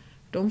exempel.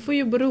 De får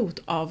ju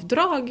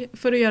ROT-avdrag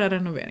för att göra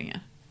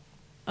renoveringar.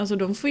 Alltså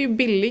de får ju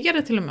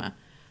billigare till och med.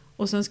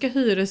 Och sen ska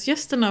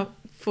hyresgästerna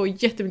få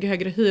jättemycket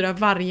högre hyra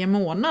varje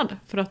månad.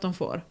 För att de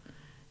får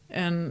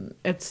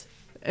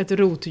ett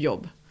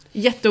ROT-jobb.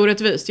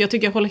 Jätteorättvist. Jag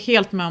tycker jag håller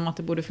helt med om att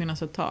det borde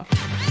finnas ett tak.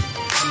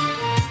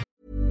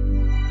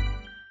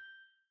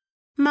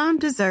 Mom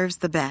deserves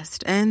the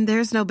best, and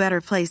there's no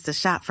better place to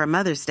shop for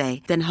Mother's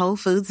Day than Whole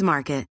Foods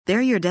Market.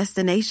 They're your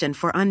destination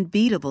for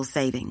unbeatable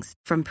savings,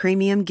 from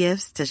premium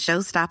gifts to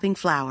show-stopping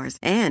flowers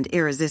and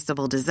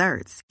irresistible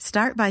desserts.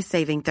 Start by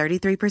saving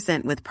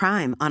 33% with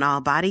Prime on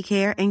all body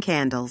care and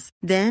candles.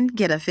 Then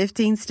get a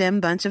 15-stem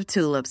bunch of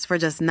tulips for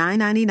just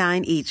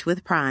 $9.99 each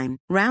with Prime.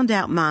 Round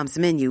out Mom's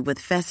menu with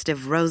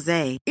festive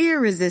rosé,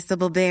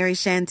 irresistible berry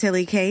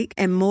chantilly cake,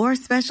 and more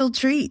special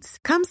treats.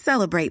 Come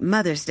celebrate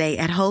Mother's Day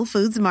at Whole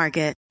Foods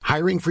Market.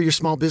 Hiring for your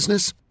small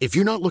business? If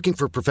you're not looking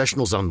for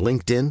professionals on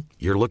LinkedIn,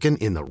 you're looking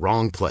in the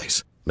wrong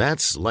place.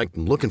 That's like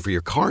looking for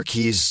your car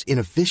keys in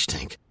a fish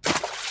tank.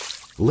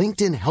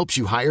 LinkedIn helps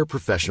you hire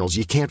professionals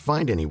you can't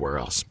find anywhere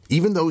else,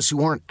 even those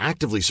who aren't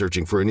actively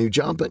searching for a new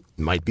job but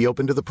might be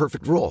open to the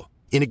perfect role.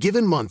 In a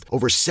given month,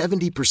 over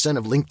 70%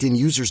 of LinkedIn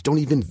users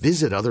don't even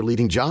visit other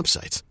leading job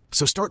sites.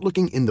 So start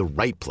looking in the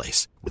right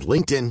place. With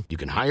LinkedIn, you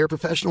can hire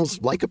professionals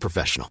like a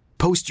professional.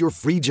 Post your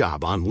free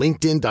job on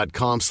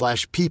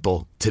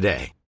linkedin.com/people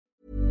today.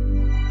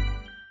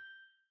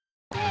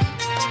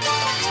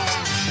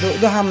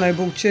 Då hamnar du i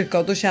Botkyrka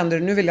och då kände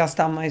du, nu vill jag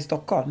stanna i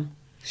Stockholm.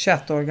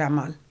 21 år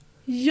gammal.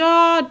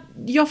 Ja,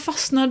 jag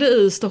fastnade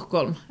i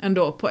Stockholm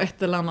ändå på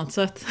ett eller annat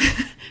sätt.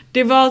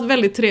 Det var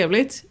väldigt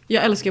trevligt.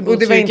 Jag älskar Botkyrka. Och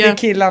det var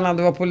inte killarna,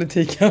 det var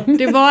politiken.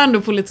 Det var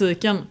ändå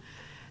politiken.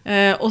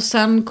 Och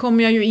sen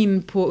kom jag ju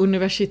in på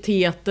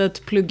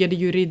universitetet, pluggade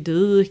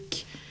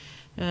juridik.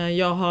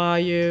 Jag har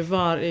ju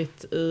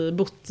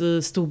bott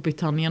i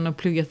Storbritannien och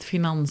pluggat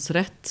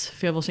finansrätt.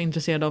 För jag var så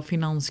intresserad av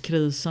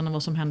finanskrisen och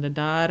vad som hände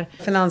där.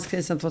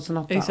 Finanskrisen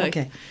 2008, exakt.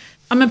 Okay.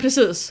 Ja men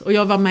precis, och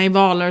jag var med i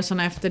valrörelsen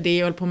efter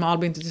det och höll på med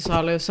Albin till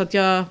salu. Så att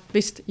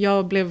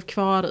jag blev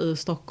kvar i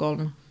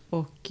Stockholm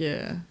och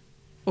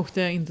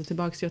åkte inte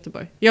tillbaka till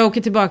Göteborg. Jag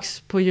åker tillbaka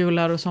på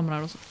jular och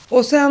somrar och så.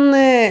 Och sen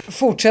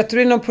fortsätter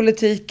du inom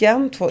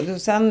politiken.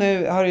 Sen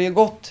nu har det ju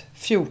gått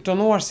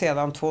 14 år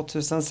sedan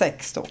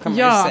 2006 då kan man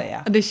ju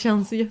säga. Ja, det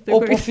känns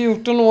jättesjukt. Och på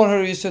 14 år har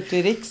du ju suttit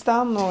i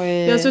riksdagen.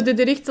 Jag har suttit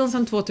i riksdagen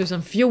sedan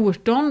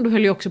 2014. Då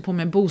höll jag också på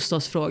med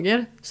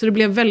bostadsfrågor. Så det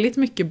blev väldigt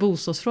mycket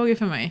bostadsfrågor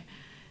för mig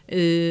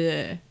i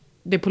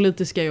det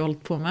politiska jag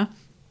hållit på med.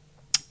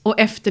 Och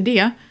efter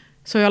det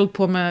så har jag hållit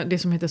på med det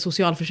som heter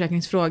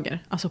socialförsäkringsfrågor.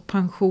 Alltså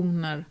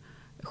pensioner,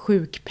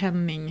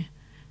 sjukpenning,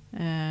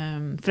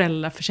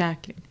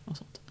 föräldraförsäkring och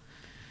sånt.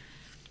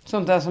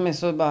 Sånt där som är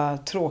så bara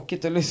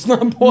tråkigt att lyssna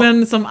på.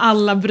 Men som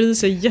alla bryr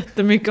sig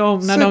jättemycket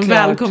om när de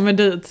väl kommer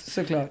dit.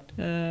 Såklart.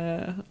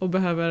 Och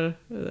behöver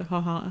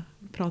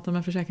prata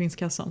med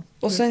Försäkringskassan.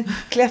 Och sen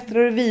klättrar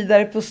du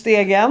vidare på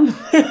stegen.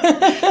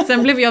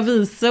 Sen blev jag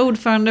vice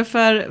ordförande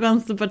för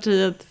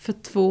Vänsterpartiet för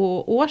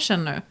 2 år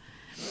sedan nu.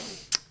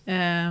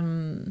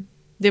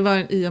 Det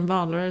var i en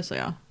valrörelse,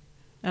 ja.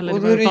 Eller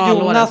och då är det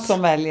Jonas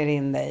som väljer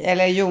in dig?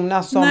 Eller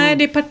Jonas som... Nej,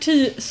 det är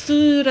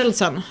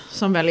partistyrelsen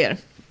som väljer.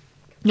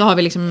 Då har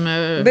vi liksom...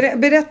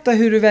 Berätta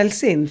hur du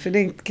väljs in, för det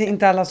är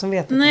inte alla som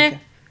vet det. Nej,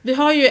 vi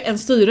har ju en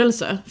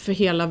styrelse för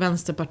hela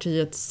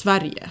Vänsterpartiet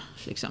Sverige.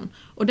 Liksom.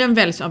 Och den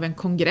väljs av en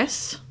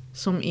kongress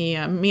som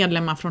är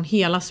medlemmar från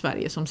hela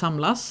Sverige som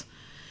samlas.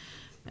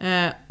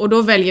 Och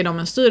då väljer de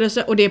en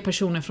styrelse och det är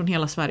personer från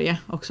hela Sverige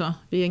också.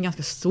 Vi är en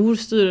ganska stor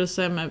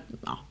styrelse med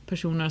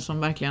personer som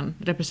verkligen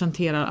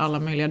representerar alla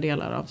möjliga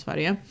delar av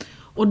Sverige.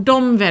 Och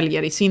de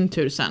väljer i sin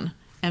tur sen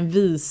en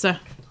vice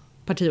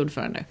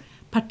partiordförande.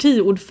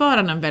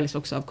 Partiordföranden väljs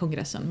också av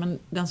kongressen, men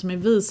den som är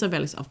vice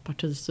väljs av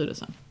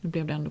partistyrelsen. Nu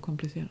blev det ändå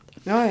komplicerat.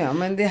 Ja,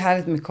 men det är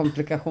härligt med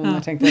komplikationer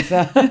tänkte jag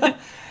säga.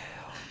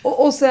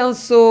 och sen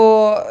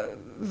så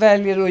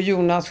väljer då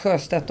Jonas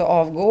Sjöstedt att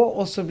avgå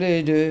och så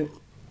blir du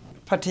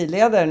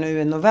partiledare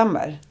nu i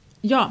november.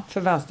 Ja.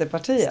 För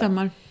Vänsterpartiet.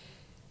 Stämmer.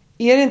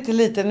 Är det inte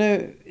lite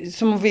nu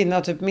som att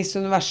vinna typ Miss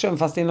Universum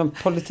fast inom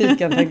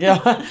politiken tänker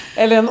jag?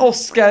 Eller en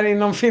Oscar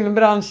inom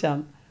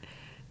filmbranschen?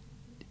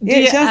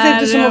 Det känns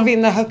inte som att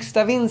vinna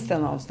högsta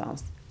vinsten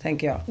någonstans,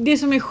 tänker jag. Det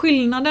som är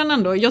skillnaden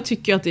ändå, jag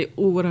tycker att det är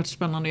oerhört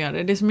spännande att göra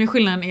det. Det som är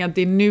skillnaden är att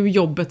det är nu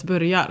jobbet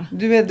börjar.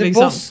 Du är the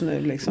boss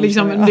nu liksom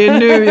det är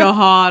nu jag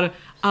har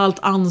allt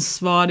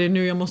ansvar, det är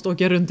nu jag måste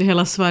åka runt i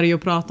hela Sverige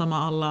och prata med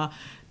alla.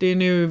 Det är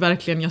nu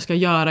verkligen jag ska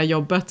göra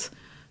jobbet.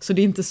 Så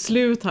det är inte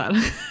slut här.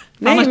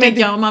 Nej, annars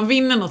tänker jag, om man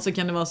vinner något så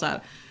kan det vara så här: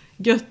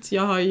 gött,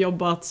 jag har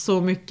jobbat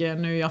så mycket,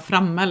 nu är jag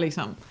framme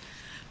liksom.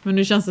 Men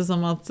nu känns det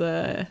som att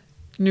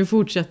nu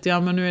fortsätter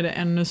jag, men nu är det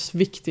ännu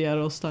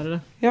viktigare och större.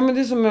 Ja, men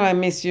det är som med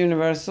Miss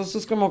Universe. Och så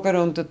ska de åka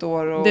runt ett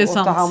år och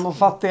ta hand om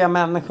fattiga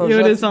människor. Jo,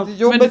 det är sant.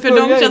 Men för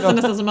dem känns det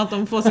nästan som att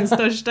de får sin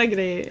största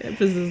grej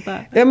precis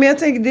där. Ja, men jag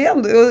tänker det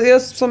ändå.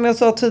 Som jag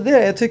sa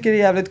tidigare, jag tycker det är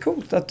jävligt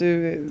coolt att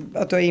du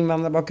har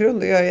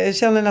invandrarbakgrund. Jag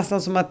känner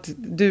nästan som att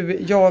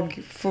jag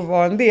får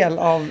vara en del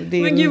av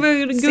din men gud, vad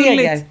gulligt.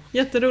 Seger.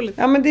 Jätteroligt.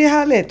 Ja, men det är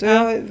härligt. Och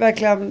jag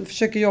verkligen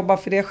försöker jobba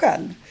för det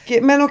själv.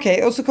 Men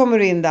okej, och så kommer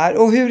du in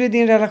där. Och hur är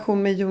din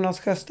relation med Jonas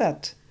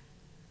Sjöstedt?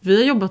 Vi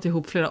har jobbat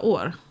ihop flera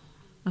år.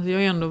 Alltså jag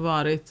har ju ändå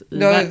varit...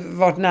 Du har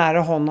varit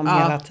nära honom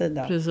hela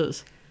tiden.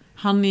 Precis.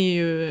 Han är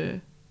ju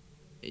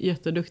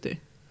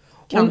jätteduktig.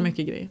 Kan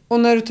mycket grejer. Och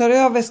när du tar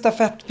över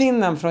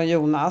stafettpinnen från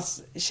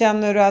Jonas,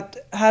 känner du att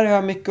här har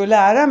jag mycket att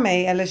lära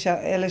mig?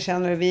 Eller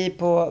känner du vi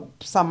på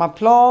samma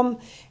plan?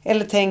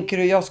 Eller tänker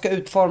du jag ska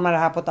utforma det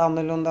här på ett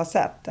annorlunda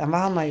sätt än vad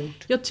han har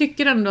gjort? Jag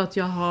tycker ändå att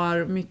jag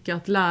har mycket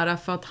att lära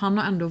för att han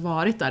har ändå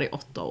varit där i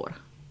 8 år.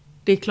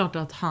 Det är klart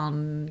att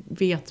han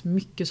vet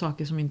mycket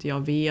saker som inte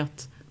jag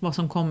vet. Vad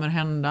som kommer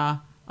hända.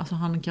 Alltså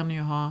han kan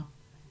ju ha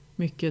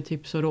mycket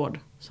tips och råd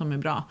som är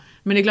bra.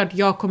 Men det är klart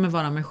jag kommer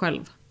vara mig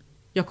själv.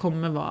 Jag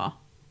kommer vara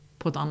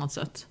på ett annat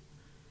sätt.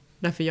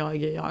 Därför jag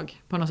är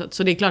jag på något sätt.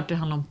 Så det är klart det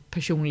handlar om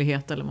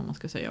personlighet eller vad man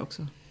ska säga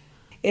också.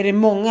 Är det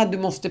många du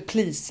måste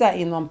plisa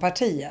inom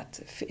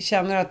partiet?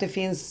 Känner du att det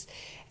finns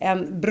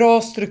en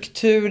bra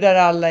struktur där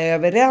alla är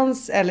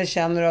överens? Eller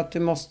känner du att du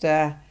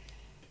måste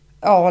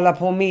hålla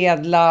på och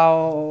medla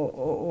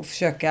och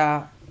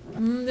försöka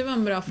det var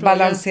en bra fråga.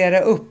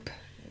 Balansera upp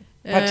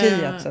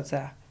partiet så att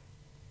säga?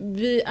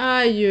 Vi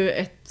är ju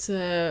ett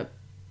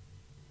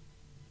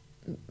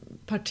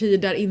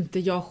parti där inte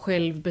jag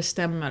själv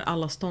bestämmer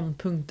alla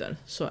ståndpunkter.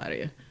 Så är det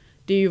ju.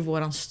 Det är ju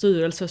våran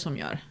styrelse som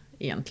gör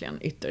egentligen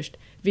ytterst.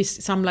 Vi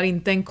samlar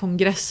inte en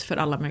kongress för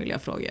alla möjliga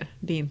frågor.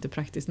 Det är inte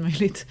praktiskt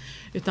möjligt.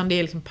 Utan det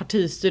är liksom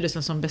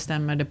partistyrelsen som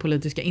bestämmer den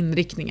politiska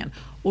inriktningen.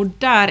 Och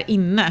där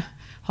inne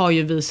har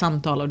ju vi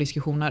samtal och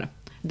diskussioner.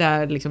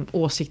 Där liksom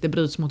åsikter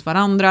bryts mot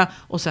varandra.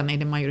 Och sen är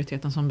det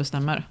majoriteten som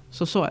bestämmer.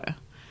 Så är det.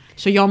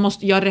 Så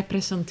jag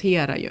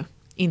representerar ju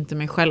inte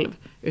mig själv.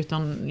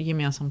 Utan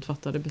gemensamt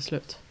fattade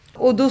beslut.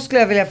 Och då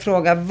skulle jag vilja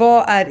fråga,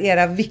 vad är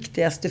era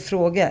viktigaste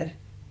frågor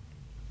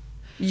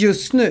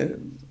just nu?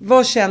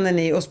 Vad känner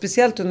ni, och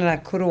speciellt under den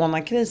här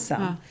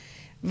coronakrisen? Ja.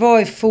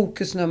 Vad är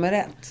fokus nummer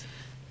 1?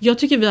 Jag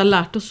tycker vi har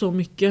lärt oss så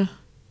mycket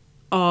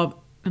av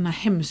den här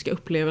hemska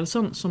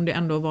upplevelsen som det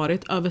ändå har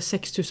varit. Över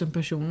 6 000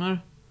 personer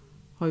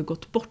har ju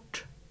gått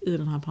bort i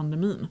den här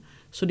pandemin.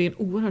 Så det är en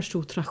oerhört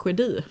stor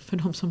tragedi för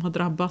de som har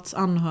drabbats,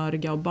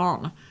 anhöriga och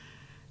barn.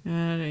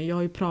 Jag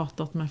har ju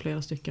pratat med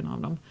flera stycken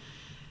av dem.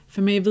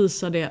 För mig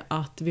visar det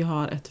att vi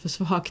har ett för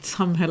svagt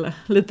samhälle.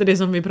 Lite det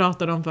som vi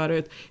pratade om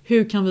förut.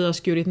 Hur kan vi ha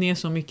skurit ner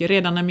så mycket?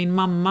 Redan när min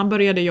mamma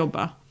började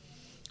jobba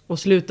och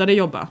slutade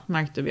jobba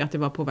märkte vi att det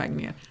var på väg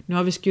ner. Nu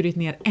har vi skurit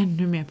ner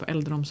ännu mer på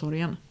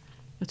äldreomsorgen.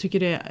 Jag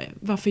tycker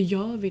varför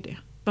gör vi det?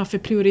 Varför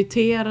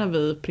prioriterar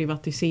vi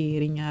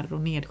privatiseringar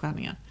och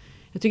nedskärningar?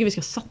 Jag tycker vi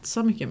ska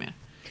satsa mycket mer.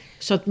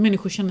 Så att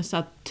människor känner så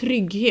här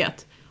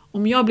trygghet.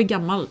 Om jag blir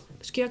gammal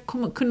ska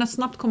jag kunna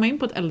snabbt komma in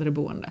på ett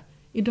äldreboende.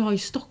 Idag i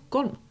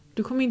Stockholm.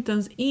 Du kommer inte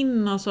ens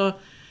in. Alltså,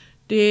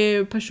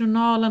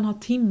 personalen har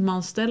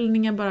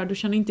timanställningar bara. Du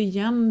känner inte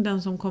igen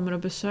den som kommer och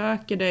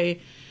besöker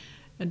dig.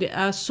 Det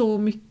är så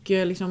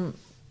mycket liksom,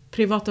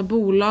 privata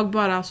bolag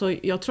bara. Alltså,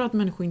 jag tror att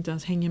människor inte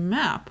ens hänger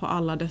med på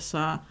alla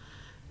dessa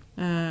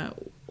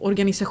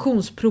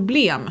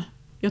organisationsproblem.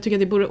 Jag tycker att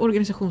det är både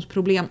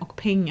organisationsproblem och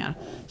pengar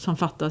som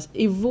fattas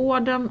i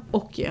vården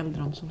och i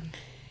äldreomsorgen.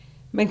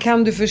 Men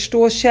kan du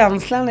förstå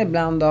känslan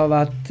ibland av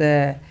att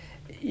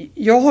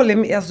jag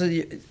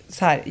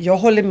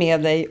håller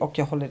med dig och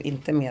jag håller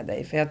inte med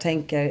dig. För jag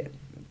tänker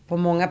på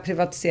många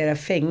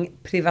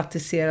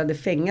privatiserade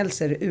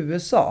fängelser i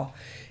USA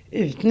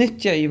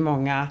utnyttjar ju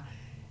många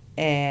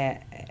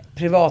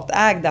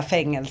privatägda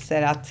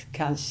fängelser att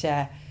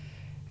kanske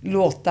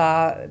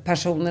låta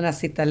personerna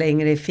sitta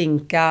längre i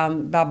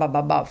finkan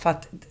för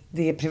att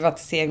det är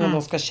privatisering och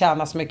de ska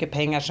tjäna så mycket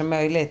pengar som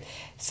möjligt.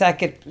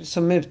 Säkert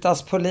så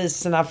mutas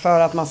poliserna för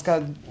att man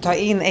ska ta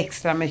in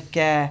extra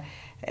mycket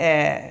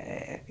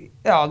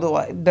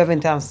då behöver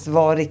inte ens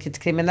vara riktigt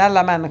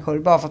kriminella människor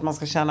bara för att man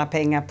ska tjäna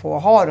pengar på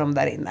att ha dem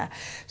där inne.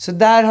 Så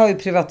där har ju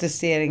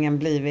privatiseringen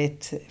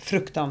blivit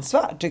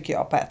fruktansvärd tycker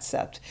jag på ett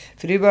sätt.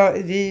 För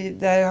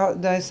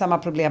det är samma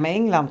problem med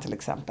England till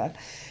exempel.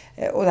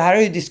 Och det här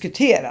har ju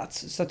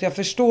diskuterats. Så att jag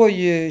förstår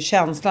ju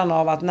känslan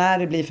av att när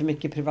det blir för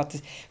mycket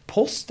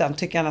Posten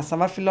tycker jag nästan,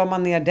 varför la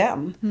man ner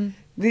den?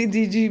 Det är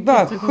ju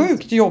bara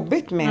sjukt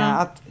jobbigt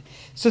med att...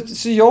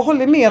 Så jag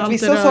håller med att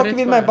vissa saker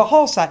vill man bara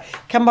ha så här.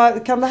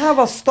 Kan det här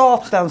vara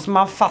staten som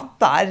man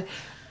fattar?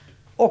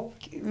 Och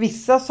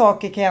vissa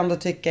saker kan jag ändå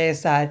tycka är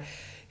så här.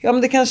 Ja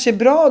men det kanske är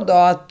bra då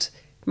att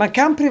man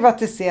kan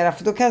privatisera.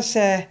 För då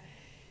kanske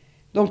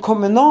de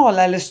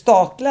kommunala eller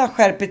statliga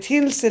skärper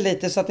till sig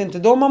lite. Så att inte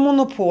de har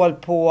monopol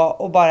på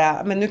och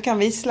bara, men nu kan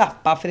vi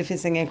slappa för det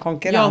finns ingen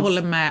konkurrens. Jag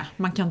håller med.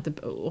 Man kan inte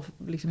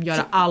liksom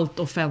göra allt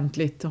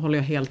offentligt, det håller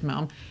jag helt med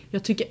om.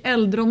 Jag tycker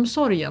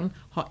äldreomsorgen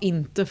har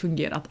inte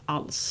fungerat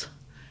alls.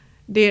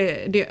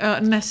 Det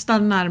är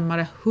nästan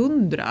närmare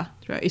 100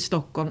 tror jag, i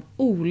Stockholm.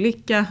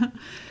 Olika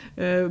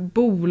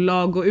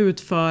bolag och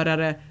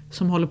utförare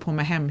som håller på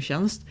med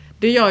hemtjänst.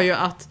 Det gör ju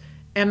att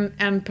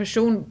en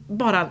person,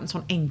 bara en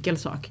sån enkel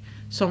sak.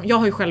 Som, jag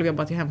har ju själv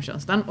jobbat i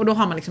hemtjänsten och då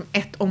har man liksom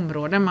ett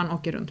område man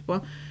åker runt på.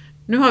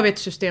 Nu har vi ett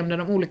system där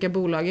de olika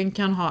bolagen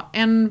kan ha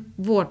en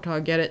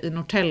vårdtagare i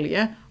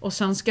Norrtälje och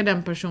sen ska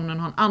den personen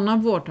ha en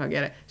annan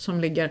vårdtagare som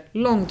ligger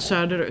långt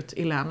söderut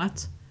i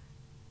länet.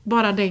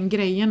 Bara den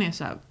grejen är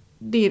så här,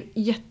 det är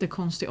en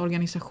jättekonstig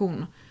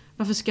organisation.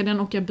 Varför ska den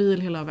åka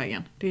bil hela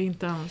vägen? Det är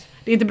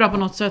inte bra på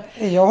något sätt.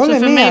 Jag håller så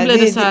för med. Mig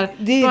blir det så här,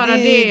 det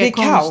är konstigt.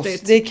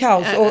 Kaos. Det är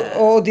kaos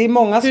och det är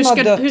många som har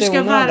dött i onödan. Hur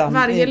ska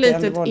varje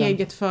litet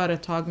eget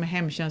företag med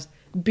hemtjänst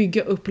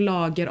bygga upp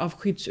lager av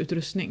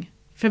skyddsutrustning?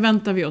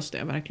 Förväntar vi oss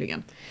det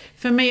verkligen?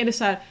 För mig är det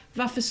så här,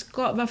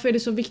 varför är det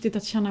så viktigt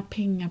att tjäna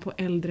pengar på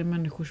äldre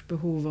människors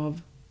behov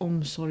av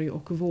omsorg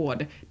och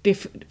vård?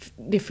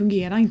 Det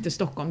fungerar inte i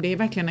Stockholm. Det är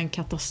verkligen en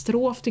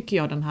katastrof tycker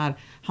jag, den här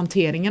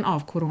hanteringen av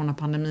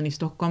coronapandemin i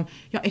Stockholm.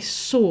 Jag är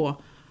så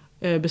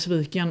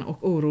besviken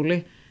och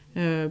orolig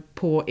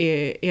på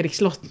Erik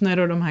Slottner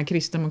och de här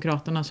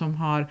kristdemokraterna som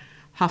har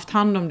haft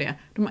hand om det.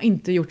 De har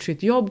inte gjort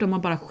sitt jobb. De har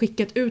bara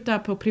skickat ut det här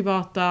på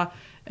privata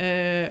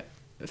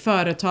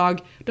företag.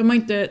 De har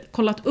inte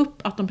kollat upp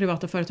att de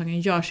privata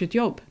företagen gör sitt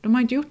jobb. De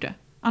har inte gjort det.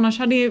 Annars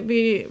hade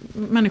vi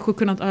människor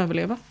kunnat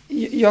överleva.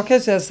 Jag kan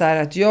säga så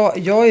här att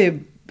jag är,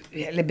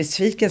 eller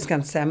besviken ska jag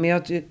inte säga,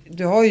 men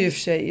du har ju för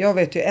sig, jag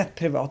vet ju ett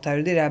privat här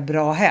och det är det här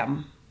Bra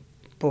Hem.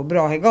 på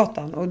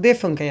Brahegatan. Och det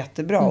funkar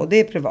jättebra. Och det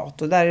är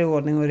privat. Och där är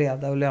ordning och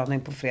reda och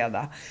löning på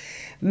fredag.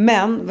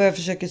 Men vad jag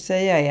försöker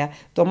säga är,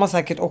 de har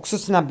säkert också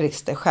sina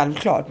brister,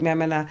 självklart. Men jag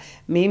menar,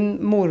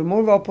 min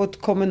mormor var på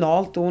ett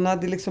kommunalt och hon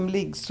hade liksom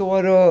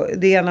liggsår och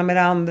det ena med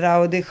det andra.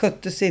 Och det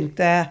sköttes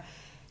inte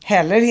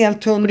heller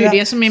helt 100. Och det är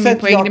det som är min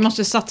poäng. Det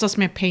måste satsas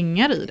mer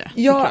pengar i det.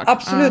 Ja, såklart.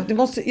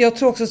 absolut. Jag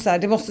tror också så här,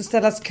 det måste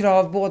ställas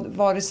krav både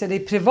vare sig det är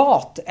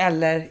privat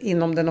eller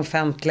inom den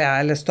offentliga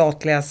eller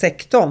statliga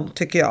sektorn,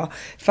 tycker jag.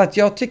 För att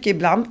jag tycker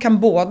ibland kan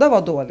båda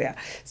vara dåliga.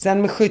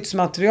 Sen med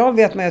skyddsmaterial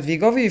vet man att vi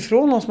gav ju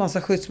ifrån oss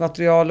massa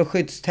skyddsmaterial och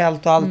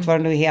skyddstält och allt vad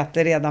det nu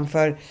heter redan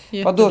för,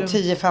 vadå,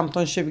 10,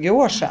 15, 20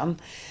 år sedan.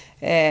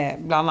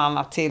 Bland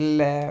annat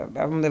till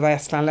om det var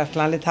Estland,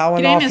 Lettland,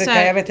 Litauen, Afrika,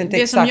 här, jag vet inte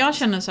det exakt. Det som jag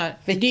känner så här,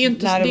 det är ju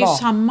inte, det är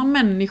samma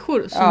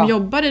människor som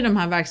jobbar i de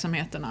här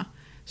verksamheterna.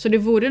 Så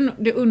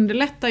det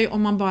underlättar ju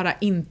om man bara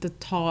inte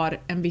tar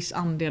en viss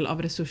andel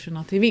av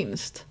resurserna till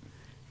vinst.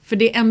 För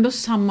det är ändå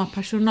samma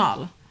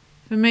personal.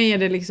 För mig är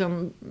det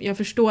liksom, jag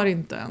förstår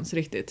inte ens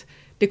riktigt.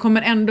 Det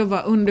kommer ändå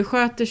vara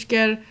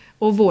undersköterskor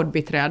och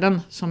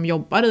vårdbiträden som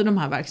jobbar i de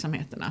här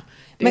verksamheterna.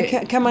 Men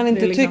kan man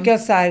inte liksom tycka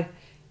så här,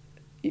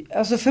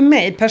 alltså för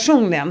mig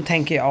personligen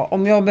tänker jag,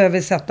 om jag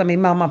behöver sätta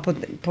min mamma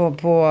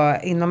på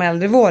inom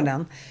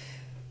äldrevården,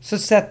 så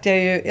sätter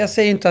jag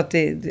säger inte att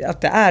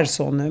det är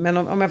så nu, men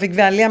om jag fick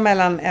välja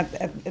mellan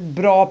ett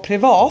bra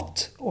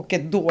privat och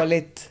ett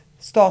dåligt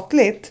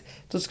statligt,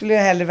 då skulle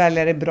jag hellre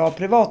välja det bra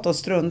privat och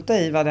strunta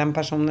i vad den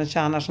personen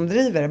tjänar som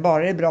driver det,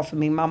 bara det är bra för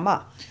min mamma.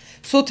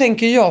 Så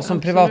tänker jag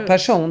som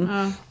privatperson.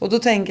 Ja. Och då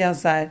tänker jag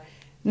så här,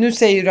 nu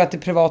säger du att det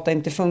privata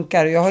inte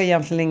funkar. Jag har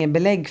egentligen ingen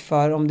belägg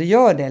för om det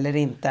gör det eller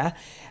inte.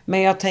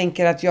 Men jag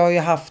tänker att jag har ju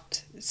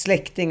haft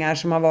släktingar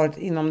som har varit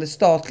inom det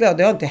statliga. Och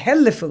det har inte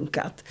heller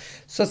funkat.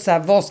 Så att så här,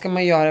 vad ska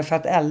man göra för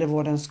att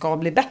äldrevården ska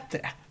bli bättre?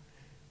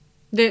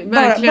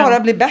 Bara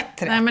bli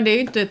bättre. Nej, men det är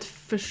ju inte ett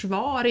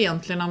försvar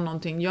egentligen av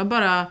någonting. Jag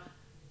bara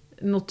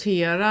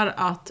noterar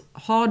att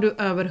har du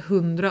över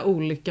 100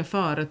 olika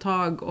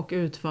företag och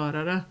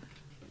utförare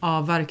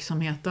av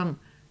verksamheten,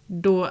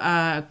 då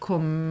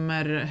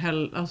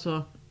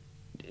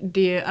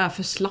det är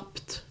för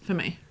slappt för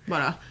mig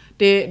bara.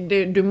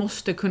 Du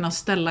måste kunna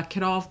ställa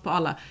krav på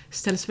alla.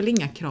 Ställs väl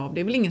inga krav?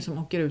 Det är väl ingen som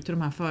åker ut till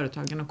de här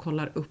företagen och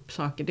kollar upp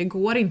saker. Det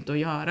går inte att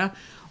göra.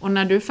 Och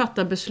när du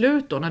fattar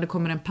beslut då, när det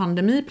kommer en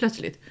pandemi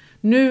plötsligt,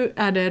 nu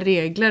är det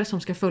regler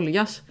som ska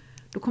följas.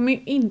 Då kommer ju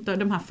inte,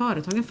 de här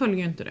företagen följer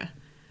ju inte det.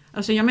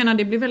 Alltså jag menar,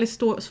 det blir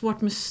väldigt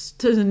svårt med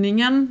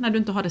styrningen när du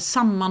inte har det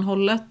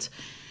sammanhållet.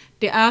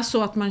 Det är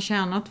så att man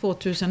tjänar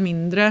 2000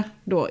 mindre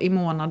då i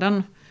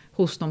månaden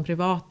hos de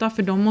privata.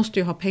 För de måste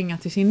ju ha pengar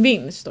till sin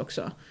vinst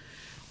också.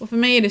 Och för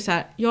mig är det så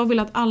här, jag vill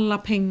att alla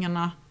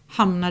pengarna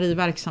hamnar i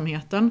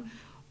verksamheten.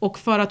 Och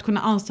för att kunna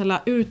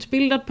anställa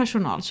utbildad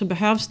personal så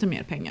behövs det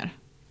mer pengar.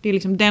 Det är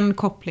liksom den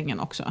kopplingen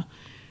också.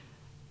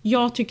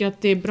 Jag tycker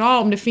att det är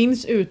bra om det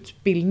finns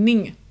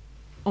utbildning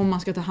om man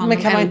ska ta hand om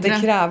äldre. Men kan man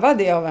inte kräva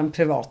det av en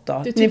privat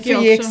då? Ni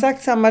får ge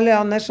exakt samma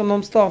löner som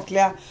de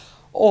statliga.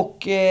 Och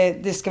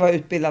det ska vara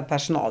utbildad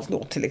personal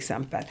då till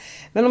exempel.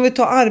 Men om vi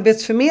tar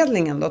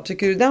arbetsförmedlingen då,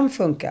 tycker du den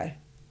funkar?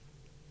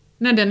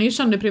 Nej, den är ju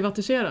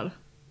sönderprivatiserad.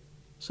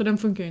 Så den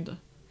funkar ju inte.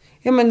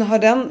 Ja, men har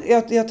den,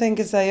 jag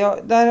tänker så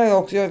här, där har jag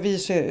också, vi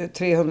är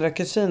 300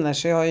 kusiner,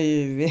 så jag har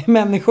ju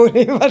människor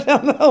i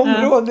varenda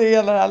område i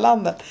hela det här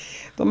landet.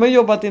 De har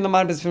jobbat inom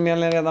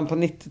arbetsförmedlingen redan på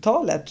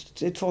 90-talet,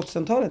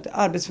 2000-talet.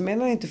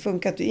 Arbetsförmedlingen har inte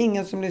funkat, det är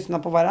ingen som lyssnar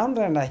på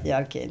varandra i den där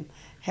hierarkin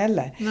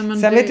heller.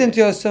 Nej, sen vet inte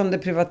jag hur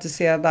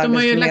sönderprivatiserad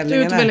arbetsförmedlingen är. De har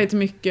ju lagt ut väldigt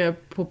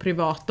mycket på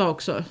privata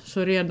också.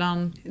 Så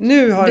redan...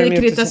 Nu har de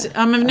gjort det.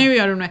 Ja, men nu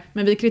gör de det.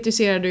 Men vi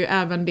kritiserade ju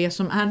även det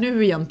som är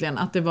nu egentligen.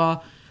 Att det var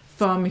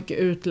för mycket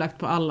utlagt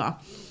på alla.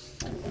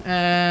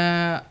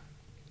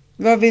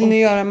 Vad vill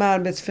ni göra med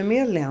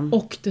arbetsförmedlingen?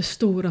 Och det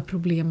stora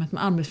problemet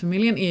med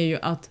arbetsförmedlingen är ju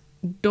att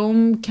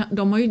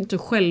de har ju inte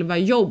själva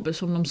jobb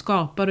som de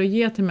skapar och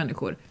ger till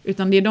människor.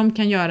 Utan det de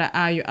kan göra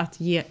är ju att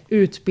ge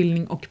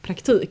utbildning och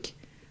praktik.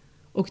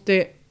 Och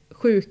det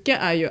sjuka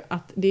är ju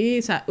att det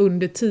är så här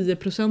under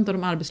 10% av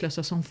de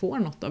arbetslösa som får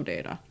något av det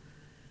idag.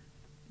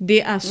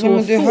 Det är så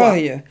men du få. hör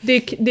ju.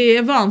 Det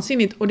är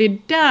vansinnigt och det är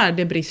där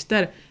det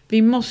brister.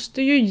 Vi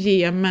måste ju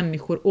ge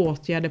människor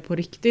åtgärder på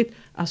riktigt.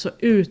 Alltså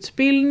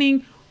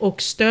utbildning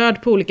och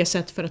stöd på olika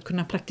sätt för att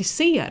kunna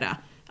praktisera.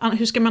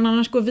 Hur ska man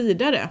annars gå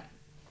vidare?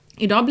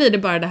 Idag blir det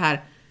bara det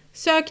här,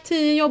 sök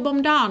 10 jobb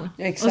om dagen.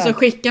 Exakt. Och så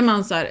skickar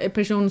man så här, en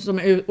person som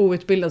är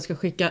outbildad ska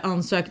skicka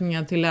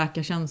ansökningar till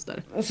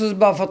läkartjänster. Och så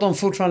bara för att de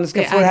fortfarande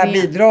ska få det här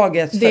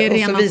bidraget. Och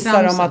så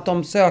visar de att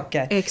de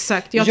söker.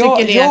 Exakt, jag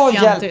tycker det är jag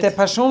hjälpte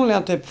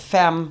personligen typ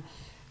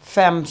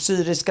 5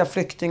 syriska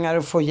flyktingar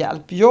att få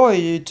hjälp. Jag är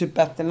ju typ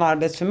bättre än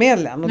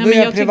arbetsförmedlaren. Och då är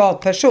jag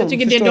privatperson. Jag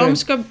tycker det de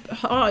ska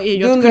ha är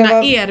ju att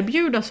kunna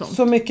erbjuda sånt.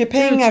 Så mycket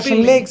pengar som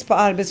läggs på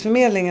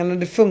arbetsförmedlingen och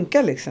det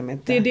funkar liksom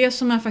inte. Det är det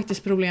som är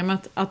faktiskt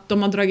problemet. Att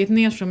de har dragit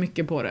ner så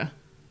mycket på det.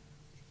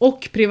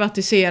 Och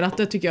privatiserat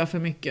det tycker jag för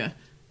mycket.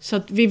 Så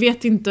att vi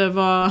vet inte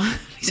vad...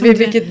 Liksom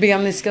vilket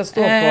ben ni ska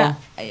stå på.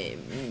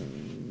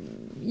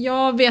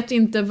 Jag vet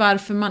inte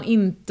varför man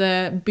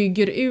inte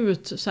bygger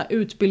ut så här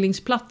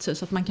utbildningsplatser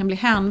så att man kan bli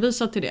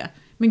hänvisad till det.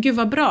 Men gud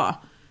vad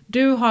bra.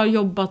 Du har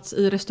jobbat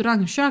i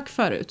restaurangkök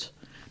förut.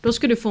 Då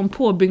ska du få en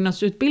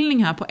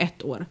påbyggnadsutbildning här på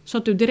 1 år. Så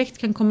att du direkt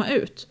kan komma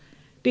ut.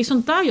 Det är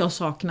sånt där jag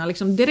saknar.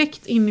 Liksom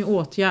direkt in i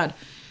åtgärd.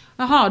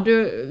 Jaha,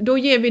 då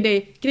ger vi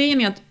dig...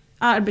 Grejen är att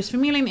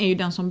Arbetsförmedlingen är ju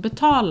den som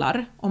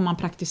betalar om man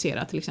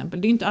praktiserar till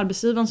exempel. Det är inte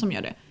arbetsgivaren som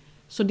gör det.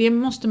 Så det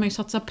måste man ju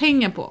satsa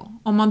pengar på.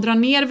 Om man drar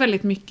ner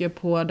väldigt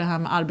mycket på det här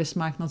med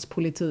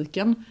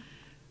arbetsmarknadspolitiken,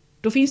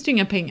 då finns det ju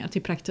inga pengar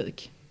till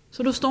praktik.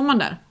 Så då står man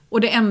där.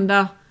 Och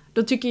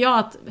då tycker jag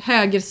att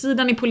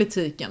högersidan i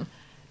politiken,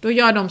 då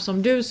gör de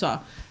som du sa,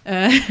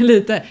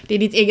 lite, det är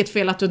ditt eget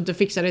fel att du inte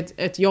fixar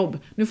ett jobb.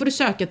 Nu får du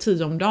söka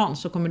 10 om dagen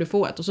så kommer du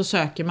få ett. Och så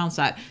söker man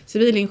så här,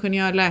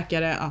 civilingenjör,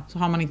 läkare, så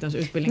har man inte ens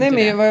utbildning till det.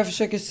 Nej, men vad jag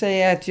försöker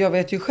säga är att jag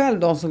vet ju själv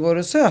de som går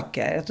och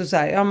söker. Att du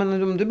säger, ja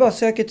men om du bara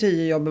söker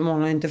 10 jobb i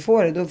månaden och inte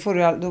får det, då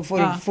får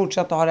du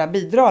fortsätta ha det här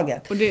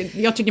bidraget. Och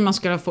jag tycker man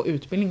ska få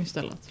utbildning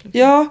istället. Liksom.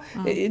 Ja,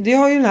 det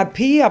har ju den här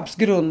Peabs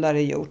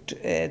grundare gjort,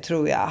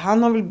 tror jag.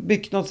 Han har väl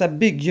byggt något så här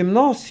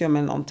bygggymnasium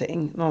eller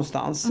någonting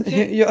någonstans.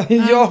 Okay.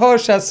 Jag hör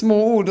så här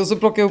små ord och så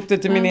plockar jag upp det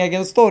till min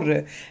egen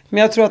story.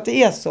 Men jag tror att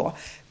det är så.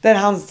 Där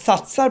han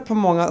satsar på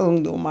många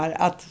ungdomar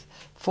att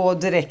få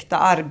direkta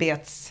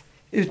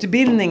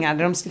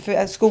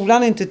arbetsutbildningar.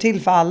 Skolan är inte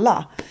till för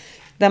alla.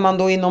 Där man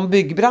då inom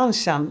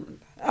byggbranschen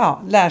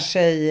lär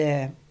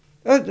sig...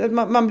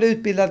 Man blir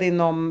utbildad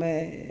inom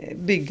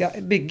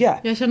bygga.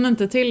 Jag känner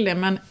inte till det,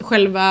 men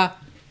själva...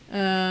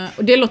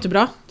 och det låter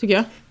bra, tycker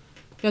jag.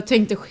 Jag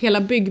tänkte,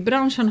 hela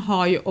byggbranschen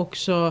har ju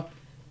också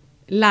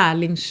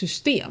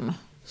lärlingssystem.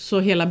 Så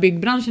hela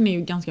byggbranschen är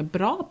ju ganska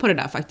bra på det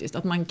där faktiskt.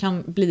 Att man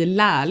kan bli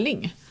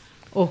lärling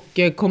och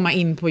komma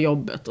in på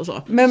jobbet och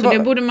så. Men så det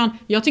borde man...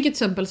 Jag tycker till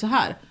exempel så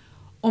här.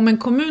 Om en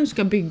kommun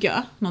ska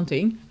bygga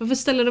någonting, varför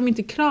ställer de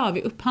inte krav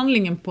i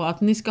upphandlingen på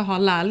att ni ska ha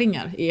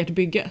lärlingar i ert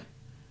bygge?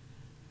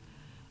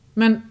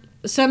 Men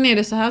sen är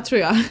det så här,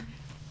 tror jag.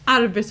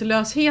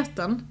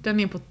 Arbetslösheten, den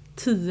är på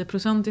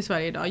 10% i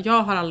Sverige idag.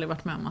 Jag har aldrig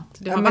varit med om att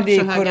det har varit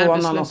så hög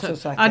arbetslöshet.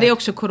 Också, ja, det är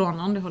också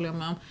coronan, det håller jag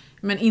med om.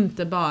 Men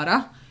inte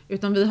bara.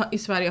 Utan i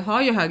Sverige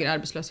har ju högre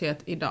arbetslöshet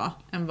idag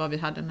än vad vi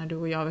hade när du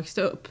och jag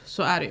växte upp.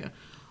 Så är det ju.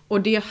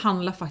 Och det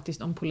handlar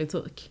faktiskt om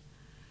politik.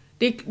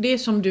 Det är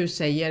som du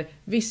säger,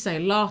 vissa är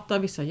lata,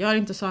 vissa gör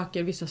inte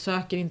saker, vissa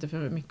söker inte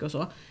för mycket och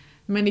så.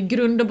 Men i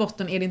grund och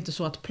botten är det inte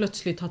så att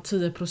plötsligt har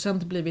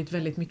 10% blivit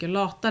väldigt mycket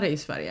latare i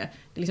Sverige.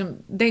 Det är liksom,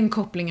 den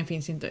kopplingen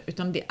finns inte,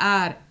 utan det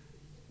är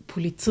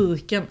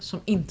politiken som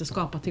inte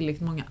skapar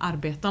tillräckligt många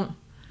arbeten.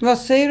 Vad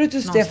säger du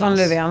till Stefan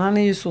Löfven? Han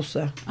är ju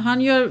sosse.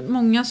 Han gör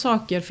många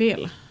saker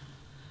fel.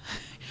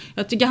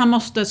 Jag tycker han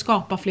måste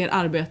skapa fler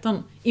arbeten.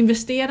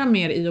 Investera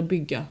mer i att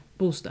bygga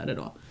bostäder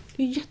då.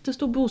 Det är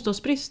jättestor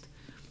bostadsbrist.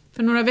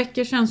 För några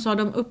veckor sedan så har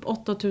de upp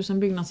 8000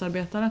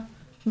 byggnadsarbetare.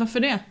 Varför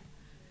det?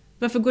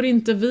 Varför går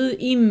inte vi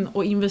in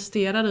och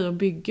investerar i att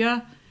bygga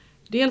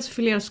dels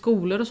fler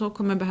skolor och så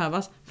kommer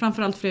behövas.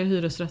 Framförallt fler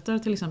hyresrätter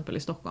till exempel i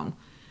Stockholm.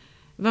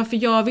 Varför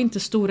gör vi inte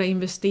stora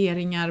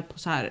investeringar på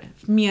så här,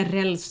 mer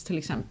räls till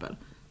exempel?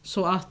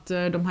 Så att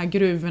de här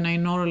gruvorna i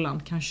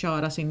Norrland kan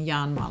köra sin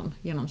järnmalm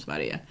genom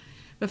Sverige.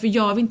 Varför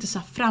gör vi inte så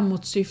här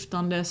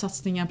framåtsyftande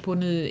satsningar på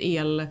ny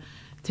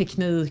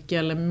elteknik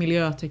eller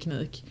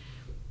miljöteknik?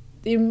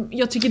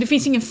 Jag tycker det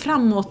finns ingen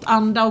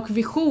framåtanda och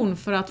vision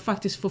för att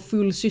faktiskt få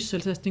full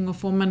sysselsättning och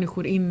få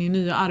människor in i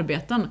nya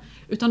arbeten.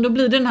 Utan då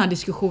blir det den här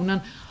diskussionen.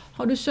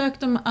 Har du sökt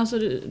de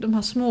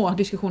här små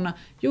diskussionerna?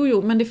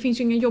 Jo, men det finns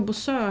ju ingen jobb att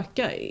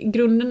söka. I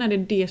grunden är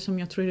det som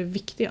jag tror är det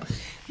viktiga.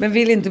 Men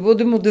vill inte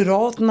både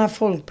Moderaterna,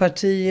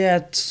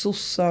 Folkpartiet,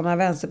 Sossarna,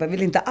 Vänsterpartiet,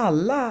 vill inte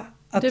alla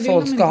att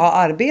folk ska ha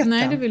arbeten?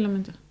 Nej, det vill de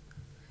inte.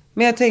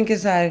 Men jag tänker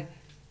så här...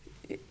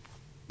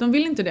 De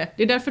vill inte det.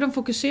 Det är därför de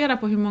fokuserar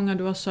på hur många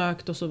du har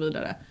sökt och så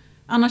vidare.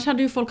 Annars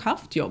hade ju folk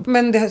haft jobb.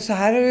 Men så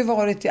här har det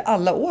varit i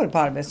alla år på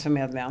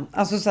Arbetsförmedlingen.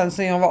 Alltså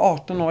sen jag var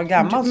 18 år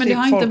gammal. Men det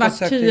har inte varit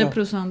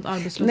 10%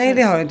 arbetslöshet. Nej,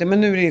 det har det inte.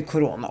 Men nu är det ju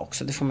corona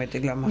också. Det får man inte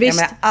glömma. Jag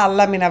menar,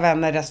 alla mina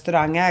vänner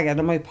restaurangägare,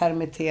 de har ju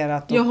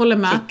permitterat och jag håller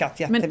med. kickat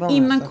jättemånga. Men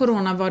innan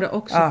corona var det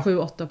också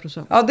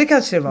 7-8%. Ja, det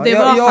kanske det var.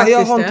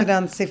 Jag har inte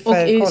den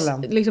sifferkollen.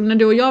 Och liksom, när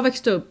du och jag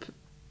växte upp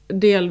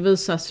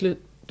delvis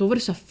då var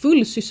det så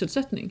full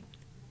sysselsättning.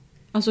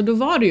 Alltså då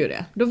var det ju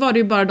det. Då var det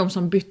ju bara de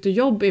som bytte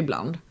jobb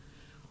ibland.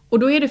 Och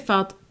då är det för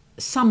att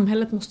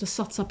samhället måste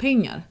satsa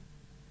pengar.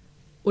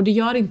 Och det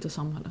gör inte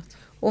samhället.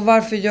 Och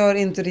varför gör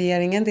inte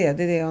regeringen det?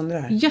 Det är det jag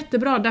undrar.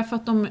 Jättebra, därför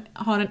att de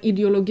har en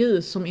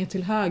ideologi som är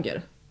till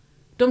höger.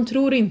 De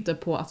tror inte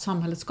på att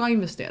samhället ska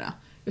investera.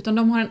 Utan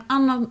de har en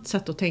annan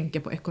sätt att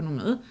tänka på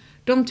ekonomi.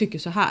 De tycker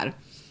så här.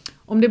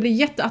 Om det blir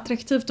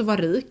jätteattraktivt att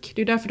vara rik.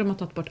 Det är därför de har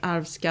tagit bort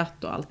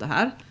arvsskatt och allt det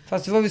här.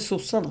 Fast det var vi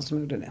sossarna som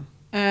gjorde det.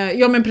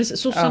 Ja, men precis.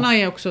 Sossarna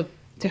är också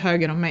till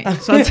höger om mig.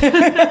 Så att,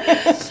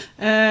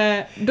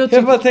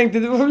 jag bara tänkte,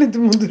 det var väl inte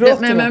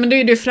Moderaterna. Men det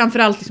är ju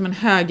framförallt liksom en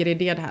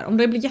högeridé det här. Om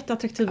det blir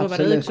jätteattraktivt att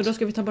vara rik, så då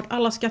ska vi ta bort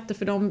alla skatter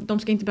för dem. De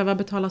ska inte behöva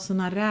betala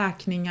sina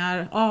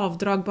räkningar,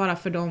 avdrag bara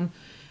för dem.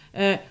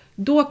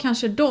 Då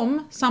kanske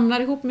de samlar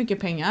ihop mycket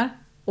pengar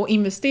och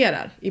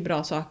investerar i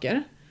bra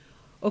saker.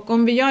 Och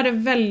om vi gör det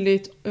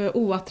väldigt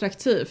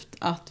oattraktivt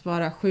att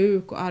vara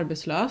sjuk och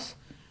arbetslös,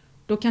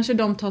 då kanske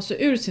de tar sig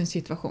ur sin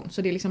situation.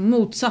 Så det är liksom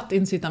motsatt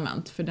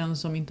incitament för den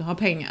som inte har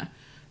pengar.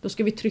 Då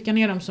ska vi trycka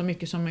ner dem så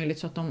mycket som möjligt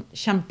så att de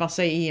kämpar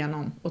sig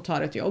igenom och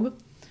tar ett jobb.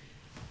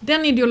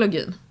 Den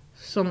ideologin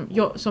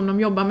som de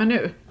jobbar med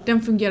nu,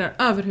 den fungerar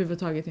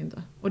överhuvudtaget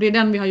inte. Och det är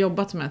den vi har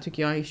jobbat med,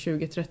 tycker jag, i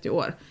 20-30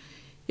 år.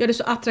 Gör det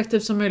så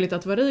attraktivt som möjligt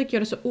att vara rik, gör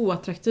det så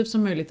oattraktivt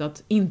som möjligt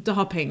att inte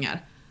ha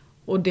pengar.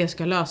 Och det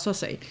ska lösa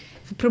sig.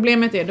 För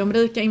problemet är, de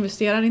rika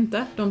investerar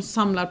inte, de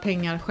samlar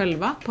pengar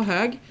själva på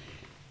hög.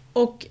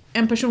 Och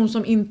en person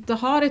som inte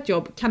har ett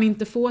jobb kan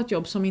inte få ett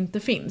jobb som inte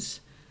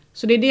finns.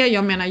 Så det är det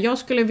jag menar. Jag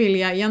skulle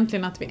vilja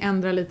egentligen att vi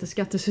ändrar lite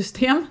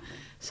skattesystem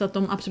så att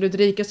de absolut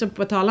rikaste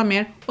betalar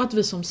mer och att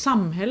vi som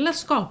samhälle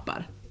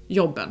skapar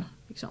jobben.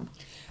 Liksom.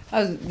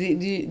 Alltså,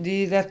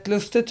 det är rätt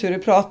lustigt hur du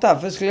pratar.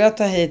 För skulle jag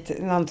ta hit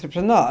en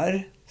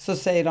entreprenör så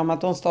säger de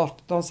att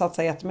de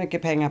satsar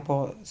jättemycket pengar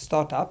på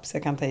startups.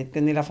 Jag kan ta hit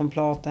Gunilla von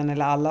Platen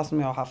eller alla som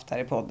jag har haft här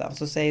i podden.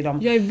 Så säger de...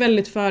 Jag är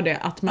väldigt för det,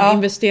 att man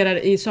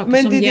investerar i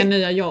saker som ger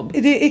nya jobb.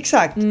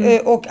 Exakt.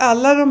 Och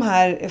alla de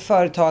här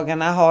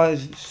företagarna har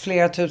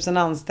flera tusen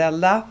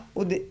anställda.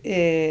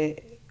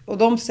 Och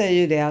de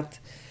säger ju det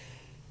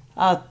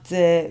att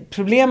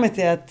problemet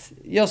är att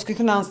jag skulle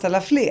kunna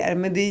anställa fler,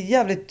 men det är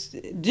jävligt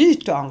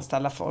dyrt att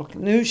anställa folk.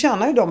 Nu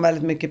tjänar ju de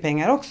väldigt mycket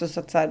pengar också, så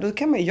att så här, då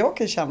kan jag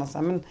kan känna så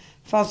här, men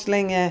fan, så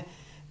länge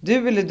du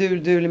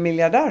är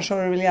miljardär så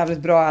är det väl jävligt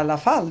bra i alla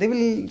fall. Det är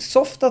väl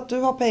soft att du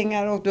har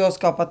pengar och du har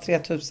skapat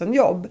 3000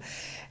 jobb.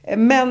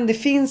 Men det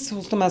finns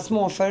hos de här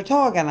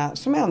småföretagarna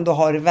som ändå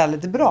har det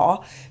väldigt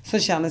bra, som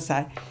känner så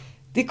här,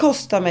 det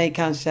kostar mig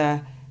kanske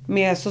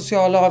med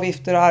sociala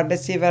avgifter och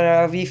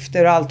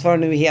arbetsgivaravgifter och allt vad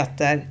det nu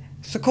heter,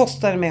 så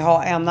kostar det mig att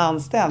ha en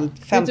anställd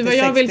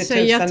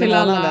 50-60 000 i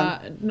månaden.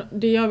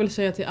 Det jag vill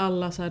säga till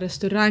alla så här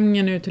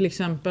restauranger nu till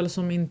exempel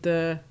som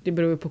inte, det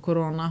beror på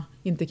corona,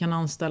 inte kan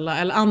anställa,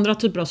 eller andra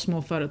typer av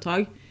små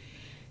företag.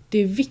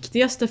 Det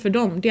viktigaste för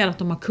dem, det är att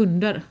de har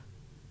kunder.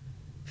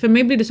 För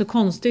mig blir det så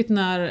konstigt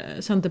när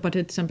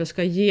Centerpartiet till exempel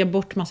ska ge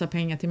bort massa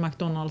pengar till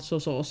McDonalds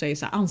och så och säger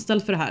så här,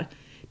 anställ för det här.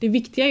 Det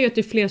viktiga är ju att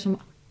det är fler som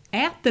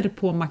äter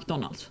på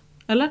McDonalds.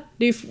 Eller?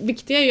 Det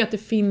viktiga är ju att det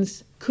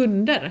finns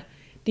kunder.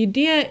 Det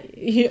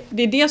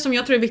är det som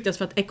jag tror är viktigast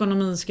för att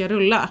ekonomin ska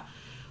rulla.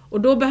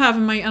 Och då behöver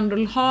man ju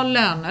ändå ha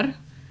löner.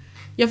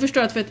 Jag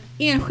förstår att för ett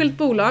enskilt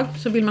bolag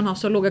så vill man ha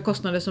så låga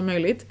kostnader som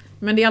möjligt.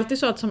 Men det är alltid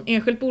så att som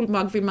enskilt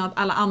bolag vill man att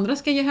alla andra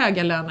ska ge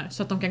höga löner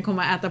så att de kan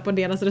komma och äta på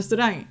deras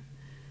restaurang.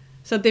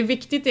 Så att det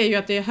viktigt är ju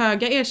att det är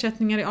höga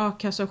ersättningar i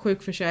a-kassa och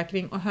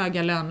sjukförsäkring och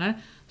höga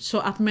löner. Så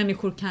att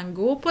människor kan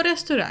gå på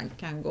restaurang,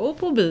 kan gå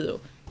på bio,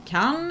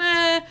 kan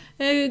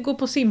gå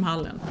på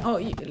simhallen och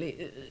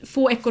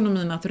få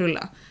ekonomin att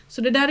rulla.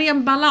 Så det där är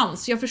en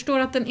balans. Jag förstår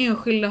att den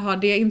enskilde har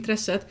det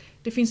intresset.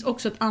 Det finns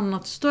också ett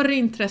annat större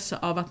intresse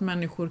av att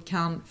människor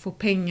kan få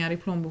pengar i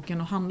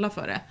plånboken och handla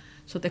för det.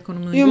 Så att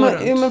ekonomin går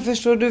runt. Jo, men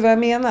förstår du vad jag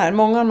menar?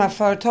 Många av de här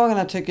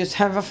företagarna tycker så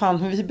här, vad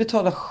fan, vi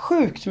betalar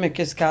sjukt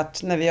mycket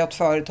skatt när vi har ett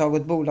företag och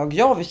ett bolag.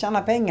 Ja, vi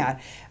tjänar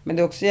pengar. Men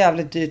det är också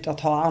jävligt dyrt att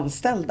ha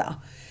anställda.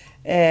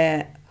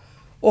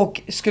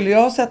 Och skulle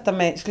jag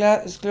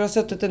ha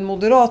suttit en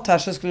moderat här,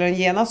 så skulle den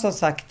genast ha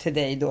sagt till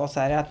dig då så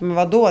här, att men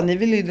vadå, ni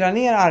vill ju dra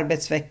ner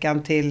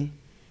arbetsveckan till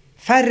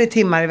färre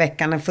timmar i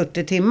veckan än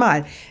 40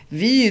 timmar.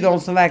 Vi är ju de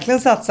som verkligen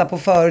satsar på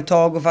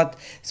företag och för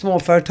att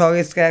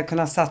småföretaget ska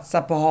kunna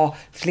satsa på att ha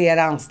fler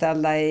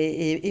anställda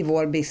i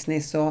vår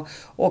business.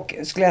 Och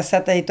skulle jag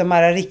sätta hit de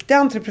här riktiga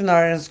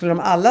entreprenörerna, så skulle de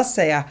alla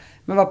säga,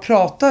 men vad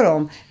pratar de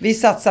om? Vi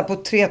satsar på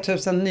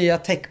 3000 nya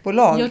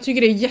techbolag. Jag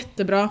tycker det är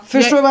jättebra.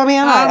 Förstår du vad jag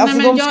menar? Ja, alltså,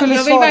 jag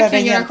vill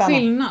verkligen göra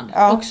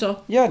skillnad också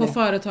på det.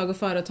 företag och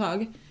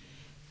företag.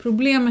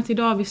 Problemet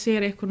idag vi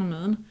ser i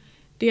ekonomin,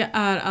 det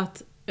är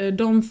att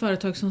de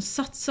företag som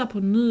satsar på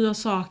nya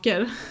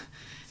saker.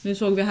 Nu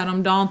såg vi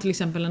häromdagen till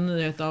exempel en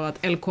nyhet av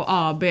att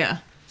LKAB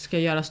ska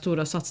göra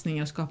stora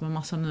satsningar och skapa en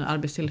massa nya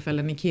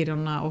arbetstillfällen i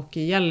Kiruna och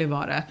i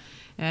Gällivare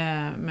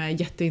med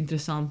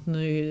jätteintressant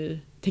ny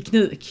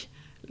teknik.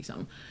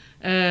 Liksom.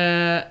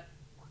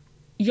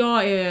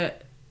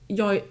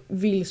 Jag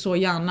vill så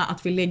gärna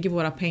att vi lägger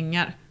våra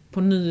pengar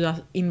på nya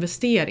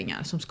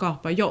investeringar som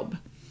skapar jobb.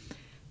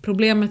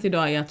 Problemet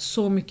idag är att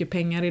så mycket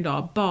pengar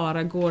idag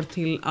bara går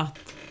till att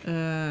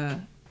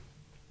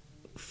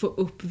få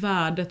upp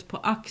värdet på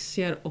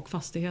aktier och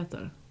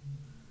fastigheter.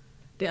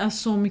 Det är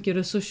så mycket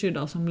resurser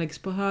idag som läggs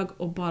på hög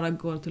och bara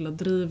går till att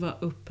driva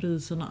upp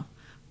priserna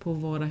på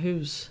våra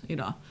hus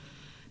idag.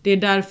 Det är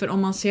därför,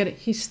 om man ser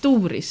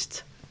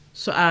historiskt,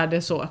 så är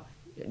det så.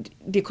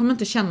 Det kommer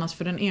inte kännas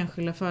för den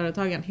enskilda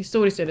företagen.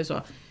 Historiskt är det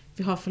så.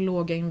 Vi har för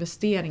låga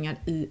investeringar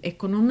i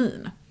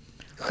ekonomin.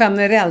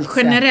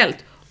 Generellt.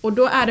 Och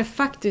då är det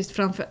faktiskt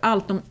framför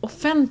allt de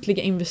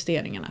offentliga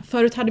investeringarna.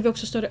 Förut hade vi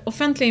också större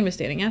offentliga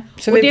investeringar.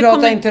 Så vi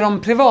pratar inte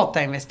om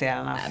privata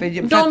investerarna?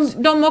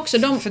 De också.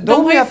 För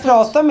de har jag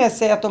pratat med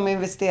sig att de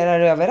investerar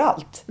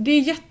överallt. Det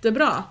är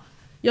jättebra.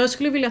 Jag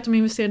skulle vilja att de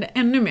investerade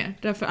ännu mer.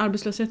 Därför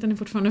arbetslösheten är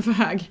fortfarande för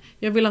hög.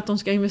 Jag vill att de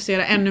ska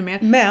investera ännu mer.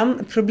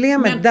 Men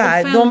problemet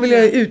de vill ju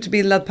ha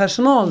utbildad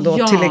personal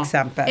då till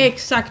exempel.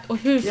 Exakt. Och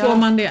hur får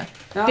man det?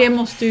 Ja. Det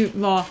måste ju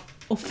vara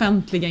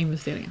offentliga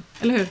investeringar.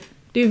 Eller hur?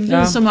 Det är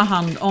vi som har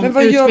hand om utbildningssystemet. Men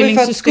vad gör vi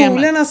för att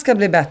skolorna ska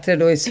bli bättre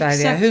då i Sverige?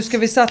 Exakt. Hur ska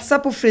vi satsa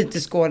på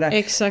fritidsgårdar?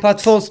 Exakt. På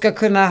att folk ska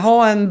kunna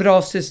ha en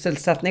bra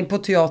sysselsättning på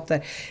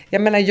teater.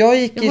 Jag menar, jag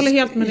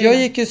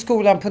gick i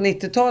skolan på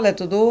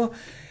 90-talet och då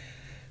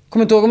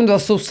kommer inte ihåg om det var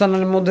sossarna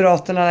eller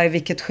moderaterna i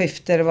vilket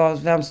skifte det var,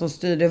 vem som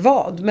styrde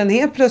vad. Men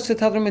helt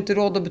plötsligt hade de inte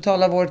råd att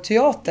betala vår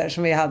teater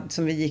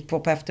som vi gick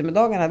på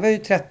eftermiddagarna. Det var ju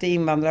 30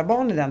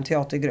 invandrarbarn i den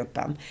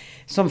teatergruppen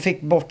som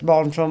fick bort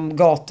barn från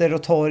gator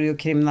och torg och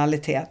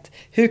kriminalitet.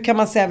 Hur kan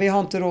man säga att vi har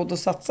inte råd att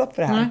satsa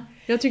på det här? Nej,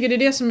 jag tycker det är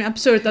det som är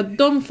absurt, att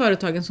de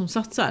företagen som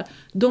satsar,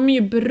 de är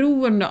ju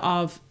beroende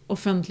av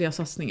offentliga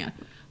satsningar.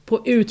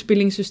 På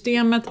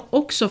utbildningssystemet,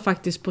 också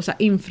faktiskt på så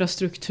här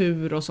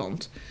infrastruktur och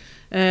sånt.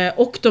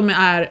 Och de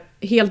är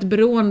helt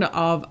beroende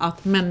av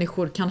att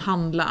människor kan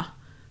handla.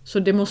 Så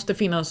det måste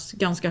finnas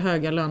ganska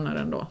höga löner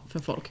ändå för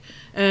folk.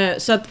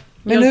 Så att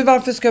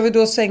varför ska vi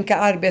då sänka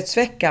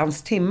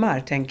arbetsveckans timmar,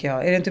 tänker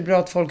jag? Är det inte bra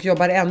att folk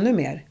jobbar ännu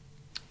mer?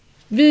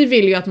 Vi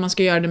vill ju att man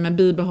ska göra det med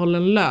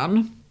bibehållen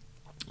lön.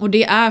 Och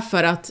det är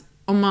för att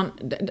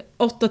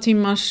 8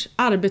 timmars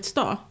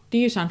arbetsdag, det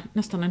är ju så här,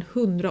 nästan en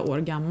 100 år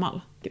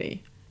gammal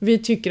grej. Vi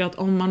tycker att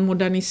om man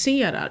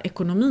moderniserar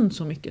ekonomin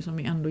så mycket som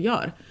vi ändå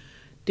gör,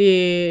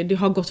 det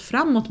har gått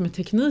framåt med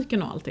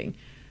tekniken och allting,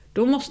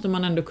 då måste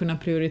man ändå kunna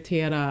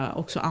prioritera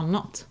också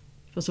annat.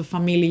 Alltså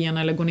familjen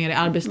eller gå ner i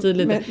arbetstid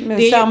lite.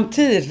 Men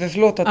samtidigt,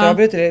 förlåt att jag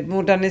avbryter det,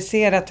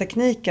 modernisera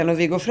tekniken och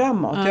vi går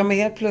framåt. Ja, men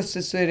helt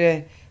plötsligt så är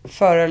det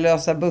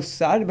förarlösa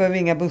bussar, det behöver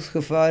inga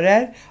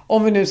busschaufförer.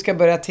 Om vi nu ska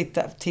börja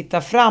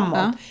titta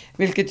framåt,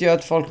 vilket gör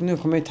att folk nu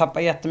kommer att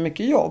tappa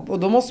jättemycket jobb. Och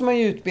då måste man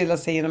ju utbilda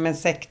sig inom en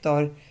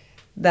sektor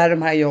där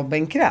de här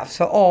jobben krävs.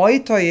 För AI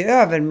tar ju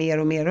över mer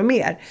och mer och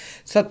mer.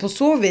 Så att på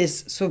så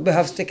vis så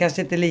behövs det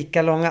kanske inte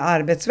lika långa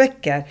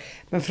arbetsveckor.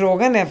 Men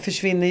frågan är,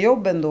 försvinner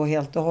jobben då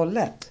helt och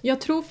hållet?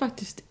 Jag tror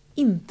faktiskt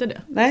inte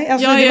det. Nej,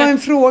 alltså det var en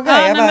fråga.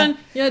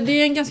 Det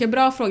är en ganska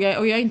bra fråga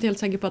och jag är inte helt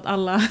säker på att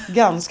alla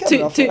ganska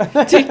bra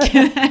fråga.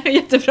 tycker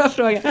jättebra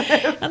fråga. Jag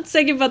är inte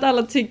säker på att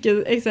alla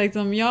tycker exakt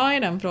som jag i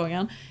den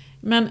frågan.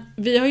 Men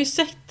vi har ju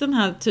sett den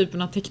här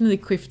typen av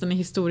teknikskiften i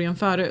historien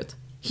förut.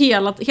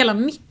 Hela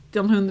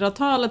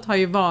 1900-talet har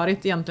ju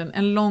varit egentligen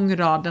en lång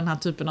rad den här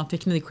typen av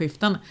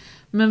teknikskiften.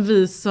 Men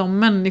vi som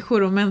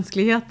människor och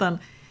mänskligheten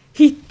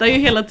hittar ju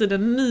hela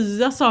tiden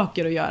nya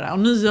saker att göra och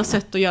nya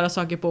sätt att göra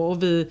saker på,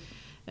 och vi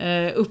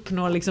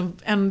uppnår liksom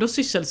ändå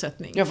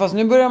sysselsättning. Ja, fast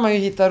nu börjar man ju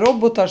hitta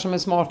robotar som är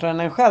smartare än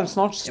en själv.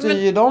 Snart styr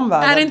ju de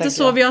världen. Är det inte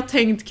så vi har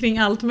tänkt kring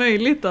allt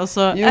möjligt?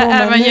 Alltså,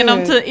 även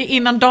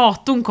innan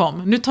datorn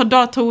kom. Nu tar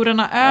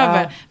datorerna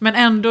över. Men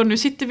ändå, nu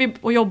sitter vi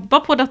och jobbar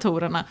på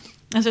datorerna.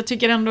 Alltså jag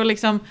tycker ändå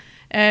liksom,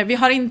 vi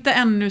har inte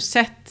ännu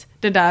sett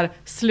det där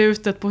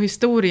slutet på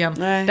historien.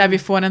 Nej. Där vi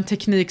får en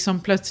teknik som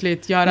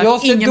plötsligt gör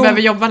att ingen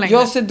behöver jobba längre.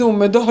 Jag ser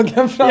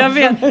domedagen framför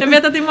jag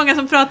vet att det är många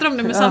som pratar om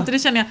det, men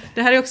samtidigt känner jag,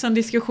 det här är också en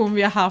diskussion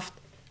vi har haft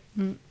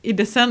i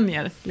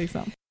decennier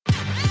liksom.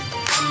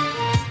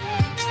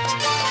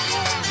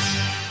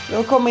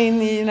 Jag kom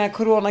in i den här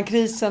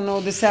coronakrisen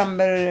och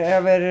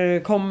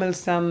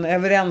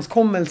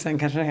överenskommelsen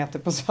kanske det heter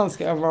på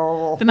svenska.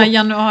 Den här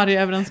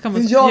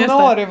januari-överenskommelsen.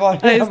 Januari var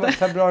det,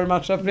 februari,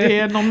 mars, april. Det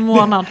är någon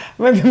månad.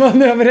 Men det var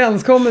en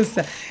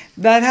överenskommelse.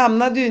 Där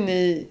hamnade ju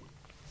ni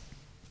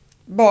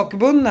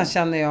bakbundna,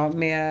 känner jag,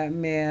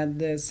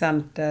 med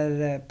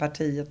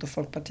Centerpartiet och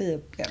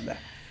Folkpartiet blev det.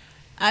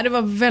 Det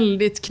var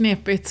väldigt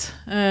knepigt,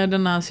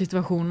 den här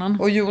situationen.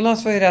 Och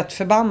Jonas var ju rätt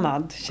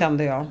förbannad,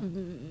 kände jag.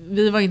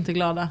 Vi var inte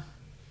glada.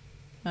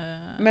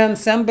 Men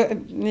sen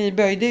ni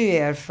böjde ju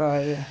er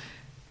för...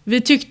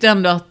 Vi tyckte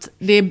ändå att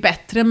det är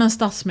bättre med en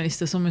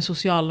statsminister som är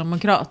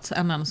socialdemokrat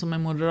än en som är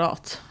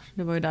moderat.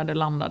 Det var ju där det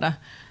landade.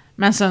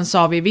 Men sen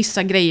sa vi,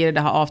 vissa grejer i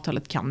det här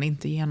avtalet kan ni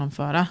inte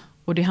genomföra.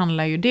 Och det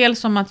handlar ju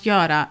dels om att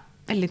göra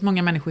väldigt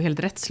många människor helt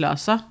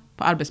rättslösa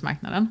på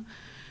arbetsmarknaden.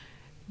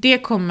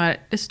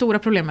 Det stora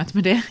problemet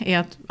med det är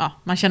att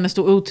man känner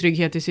stor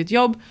otrygghet i sitt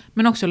jobb,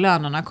 men också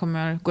lönerna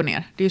kommer gå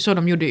ner. Det är ju så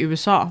de gjorde i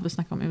USA, vi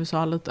snackar om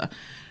USA lite.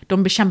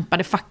 De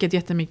bekämpade facket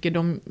jättemycket,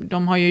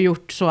 de har ju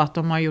gjort så att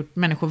de har gjort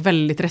människor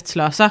väldigt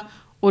rättslösa,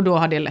 och då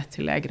har det lett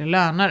till lägre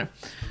löner.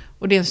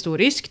 Och det är en stor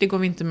risk, det går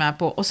vi inte med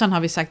på. Och sen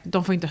har vi sagt att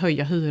de får inte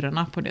höja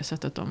hyrorna på det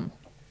sättet de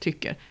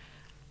tycker.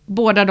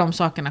 Båda de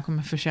sakerna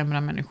kommer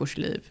försämra människors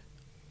liv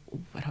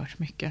oerhört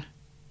mycket.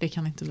 Det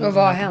kan inte vara. Och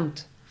vad har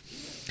hänt?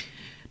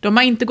 De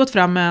har inte gått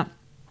fram med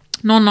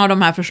någon av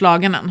de här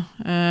förslagen än.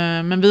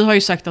 Men vi har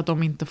ju sagt att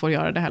de inte får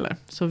göra det heller.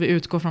 Så vi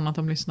utgår från att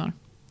de lyssnar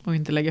och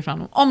inte lägger fram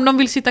dem. Om de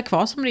vill sitta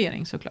kvar som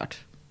regering, såklart.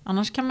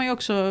 Annars kan man ju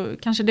också,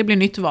 kanske det blir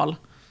nytt val.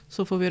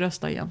 Så får vi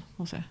rösta igen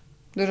och se.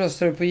 Då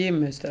röstar du på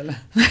Jimmy istället.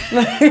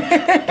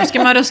 Då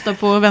ska man rösta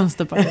på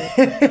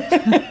Vänsterpartiet.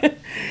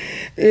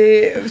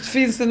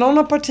 Finns det någon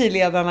av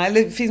partiledarna,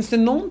 eller finns det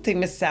någonting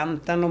med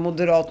Centern och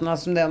Moderaterna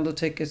som du ändå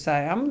tycker så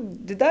här, ja, men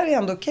det där är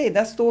ändå okej,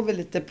 där står vi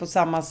lite på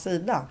samma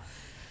sida?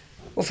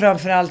 Och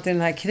framförallt i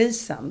den här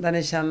krisen, där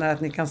ni känner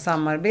att ni kan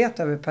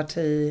samarbeta över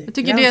partigränserna. Jag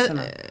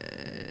tycker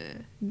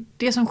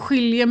det som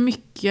skiljer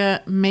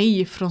mycket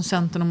mig från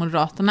Centern och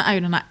Moderaterna är ju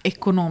den här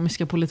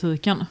ekonomiska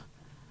politiken.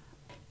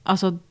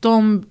 Alltså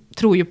de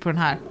tror ju på den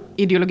här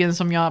ideologin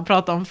som jag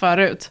pratade om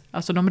förut.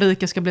 Alltså de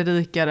rika ska bli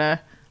rikare,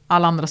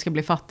 alla andra ska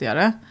bli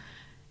fattigare.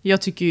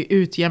 Jag tycker ju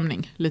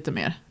utjämning lite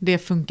mer. Det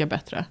funkar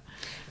bättre.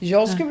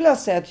 Jag skulle vilja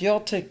säga att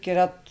jag tycker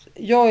att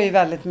jag är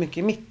väldigt mycket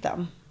i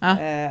mitten. Ja.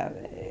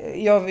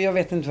 Jag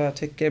vet inte vad jag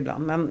tycker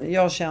ibland, men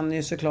jag känner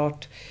ju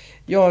såklart,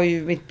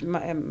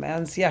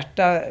 ens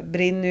hjärta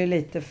brinner ju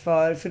lite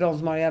för de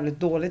som har det jävligt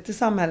dåligt i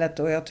samhället,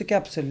 och jag tycker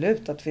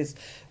absolut att det finns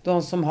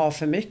de som har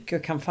för mycket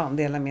och kan fan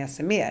dela med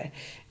sig mer.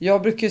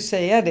 Jag brukar ju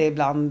säga det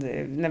ibland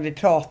när vi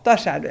pratar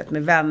så här, du vet,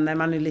 med vänner,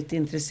 man är lite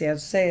intresserad,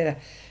 så säger det,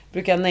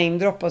 brukar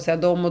namedroppa och säga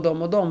de och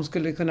de och de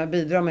skulle kunna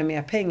bidra med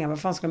mer pengar. Vad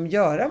fan ska de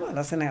göra med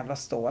alla sina jävla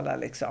stålar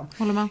liksom?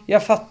 Håller med.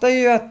 Jag fattar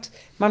ju att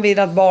man vill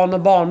att barn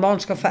och barnbarn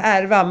ska få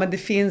ärva, men det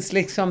finns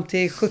liksom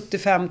till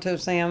 75 000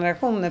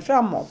 generationer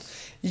framåt.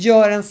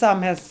 Gör en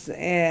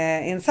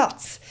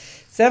samhällsinsats.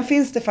 Sen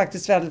finns det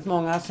faktiskt väldigt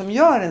många som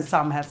gör en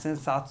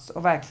samhällsinsats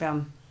och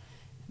verkligen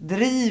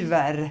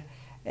driver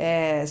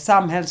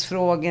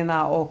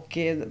samhällsfrågorna och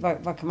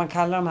vad kan man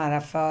kalla de här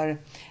för,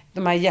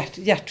 de här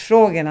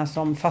hjärtfrågorna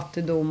som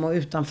fattigdom och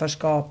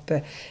utanförskap.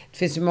 Det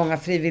finns ju många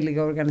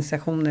frivilliga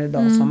organisationer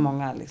idag som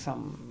många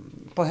liksom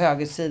på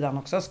högersidan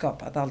också har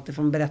skapat. Allt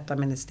ifrån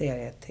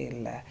Berättarministeriet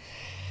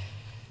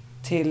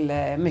till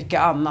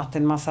mycket annat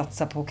än man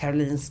satsar på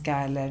Karolinska.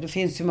 Eller det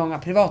finns ju många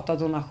privata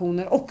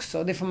donationer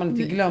också. Det får man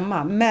inte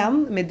glömma.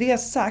 Men med det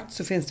sagt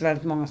så finns det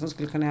väldigt många som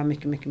skulle kunna göra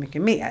mycket, mycket,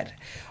 mycket mer.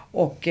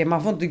 Och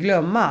man får inte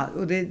glömma,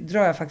 och det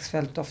drar jag faktiskt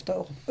väldigt ofta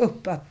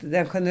upp, att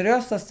den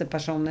generösaste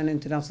personen är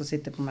inte den som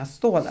sitter på mest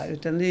stålar,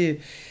 utan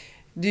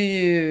det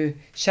är ju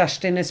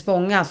Kerstin i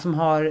Spånga som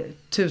har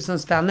 1000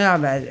 spänn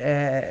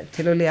över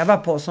till att leva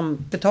på,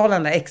 som betalar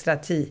den där extra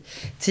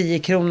 10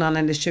 kronan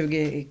eller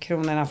 20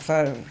 kronorna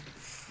för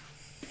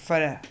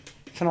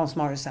någon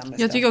som har det sämre.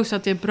 Jag tycker också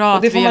att det är bra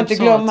att det får man inte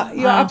glömma.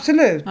 Ja,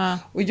 absolut. Ja.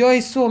 Och jag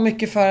är så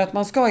mycket för att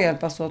man ska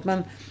hjälpas åt,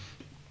 men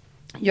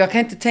jag kan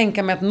inte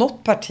tänka mig att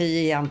något parti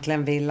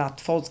egentligen vill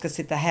att folk ska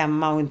sitta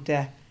hemma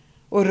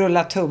och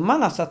rulla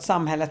tummarna så att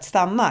samhället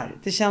stannar.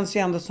 Det känns ju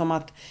ändå som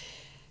att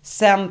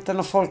Centern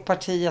och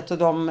Folkpartiet och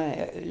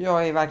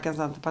jag är varken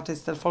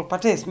centerpartist eller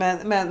folkpartist,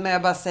 men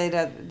jag bara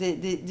säger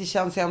det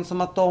känns ju ändå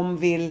som att de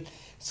vill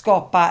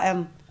skapa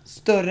en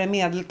större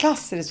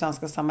medelklass i det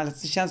svenska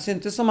samhället. Det känns ju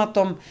inte som att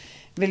de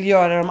vill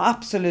göra de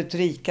absolut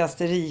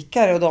rikaste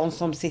rikare och de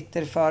som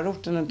sitter i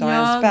förorten och inte har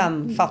en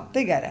spänn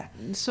fattigare.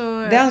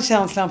 Den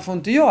känslan får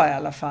inte jag i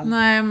alla fall.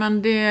 Nej,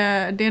 men det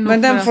är nog.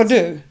 Men den får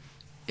du.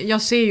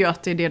 Jag ser ju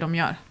att det är det de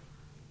gör.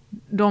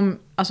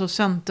 Alltså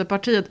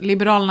Centerpartiet,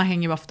 Liberalerna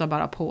hänger ju ofta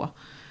bara på,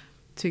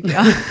 tycker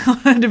jag.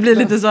 Det blir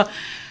lite så.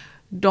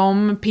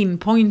 De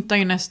pinpointar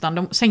ju nästan,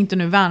 de sänkte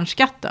nu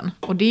värnskatten,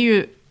 och det är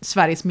ju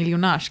Sveriges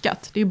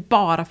miljonärskatt. Det är ju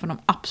bara för de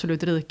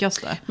absolut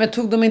rikaste. Men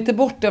tog de inte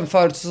bort den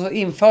förut så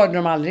införde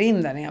de aldrig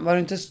in den igen? Var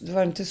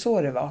det inte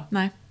så det var?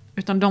 Nej,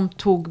 utan de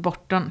tog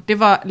bort den. Det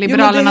var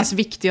Liberalernas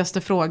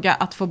viktigaste fråga,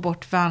 att få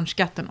bort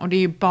värnskatten. Och det är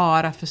ju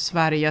bara för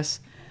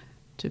Sveriges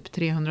typ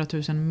 300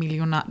 000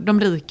 miljonärer. De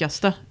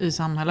rikaste i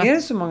samhället. Är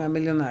det så många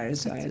miljonärer i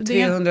Sverige?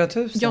 300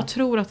 000? Jag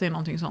tror att det är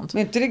någonting sånt.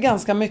 Men inte det är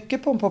ganska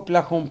mycket på en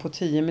population på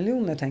 10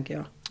 miljoner, tänker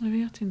jag? Jag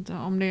vet inte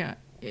om det är.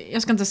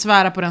 Jag ska inte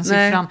svära på den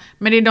siffran.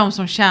 Men det är de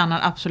som tjänar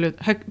absolut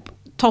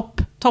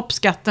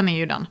toppskatten är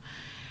ju den.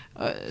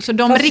 Så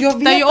de fast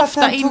riktar ju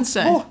ofta in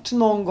sig. Jag vet att den togs bort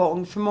någon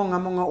gång för många,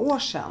 många år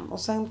sedan. Och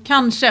sen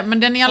kanske, men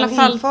den i alla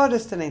fall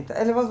infördes den inte.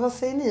 Eller vad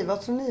säger ni?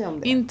 Vad tror ni om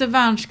det? Inte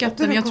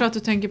värnskatten. Jag tror att du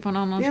tänker på en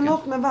annan skatt. Det är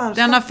något med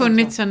värnskatten. Den har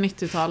funnits sedan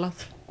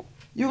 90-talet.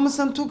 Jo, men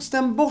sen togs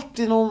den bort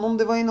om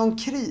det var i någon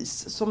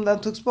kris som den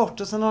togs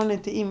bort, och sen har den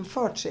inte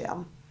införts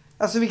igen.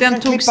 Alltså vi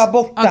kan klippa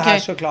bort det här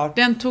såklart.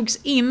 Den togs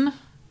in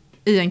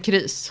i en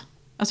kris.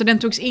 Alltså den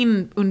togs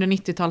in under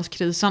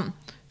 90-talskrisen.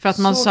 För att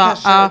man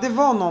sa det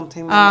var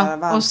någonting med den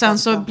där. Och sen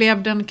så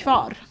blev den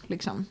kvar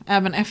liksom,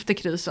 även efter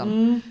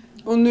krisen.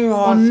 Och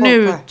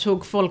nu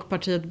tog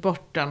Folkpartiet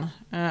bort den.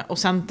 Och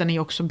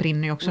Centern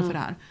brinner ju också för det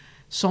här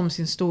som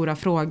sin stora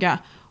fråga.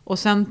 Och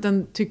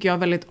Centern tycker jag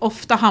väldigt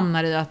ofta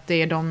hamnar i att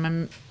det är de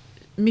med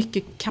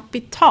mycket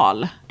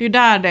kapital. Det är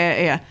där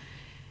det är.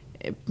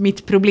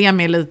 Mitt problem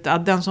är lite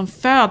att den som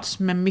föds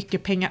med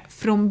mycket pengar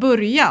från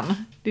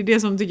början, det är det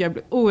som tycker jag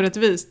blir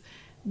orättvist,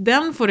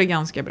 den får det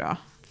ganska bra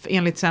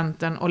enligt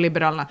Centern och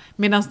Liberalerna,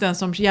 medan den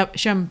som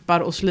kämpar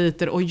och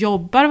sliter och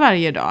jobbar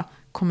varje dag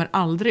kommer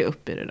aldrig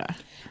upp i det där.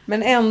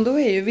 Men ändå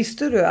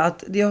visste du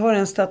att jag har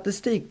en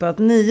statistik på att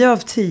 9 av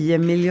 10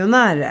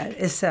 miljonärer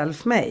är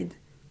self-made.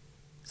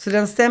 Så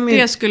den stämmer ju.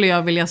 Det skulle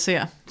jag vilja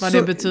se vad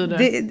det betyder.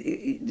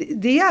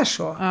 Det är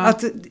så. Ja.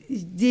 Att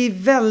det är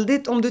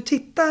väldigt, om du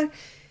tittar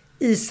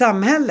i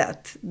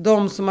samhället,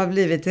 de som har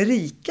blivit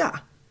rika.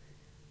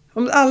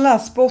 Om alla,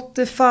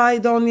 Spotify,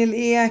 Daniel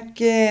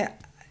Ek,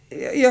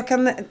 jag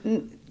kan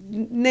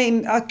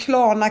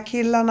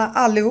Klarna-killarna,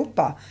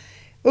 allihopa.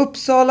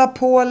 Uppsala,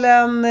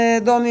 Polen,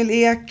 Daniel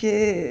Ek,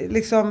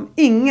 liksom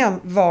ingen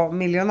var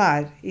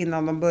miljonär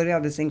innan de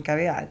började sin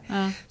karriär.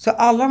 Så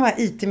alla de här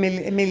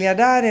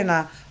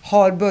IT-miljardärerna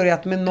har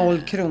börjat med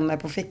 0 kronor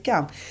på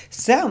fickan.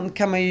 Sen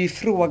kan man ju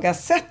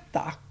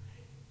ifrågasätta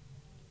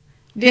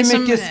hur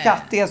mycket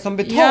skatt det är som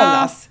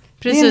betalas. Ja,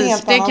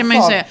 precis, det kan man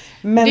ju säga.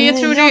 Men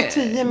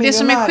det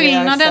som är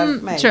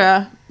skillnaden, tror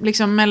jag,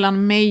 liksom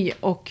mellan mig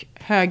och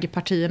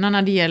högerpartierna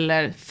när det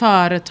gäller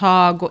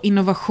företag och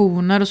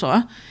innovationer och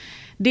så,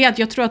 det är att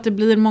jag tror att det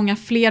blir många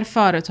fler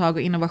företag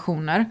och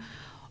innovationer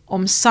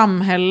om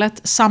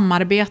samhället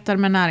samarbetar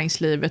med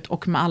näringslivet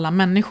och med alla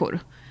människor.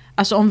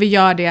 Alltså om vi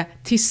gör det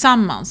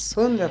tillsammans.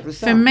 100%.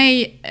 För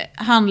mig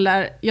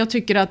jag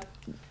tycker att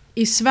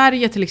i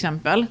Sverige till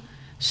exempel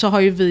så har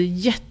ju vi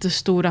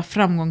jättestora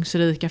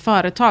framgångsrika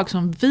företag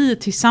som vi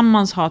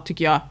tillsammans har,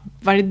 tycker jag,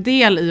 varit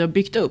del i och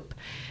byggt upp.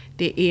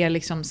 Det är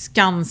liksom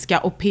Skanska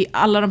och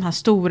alla de här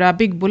stora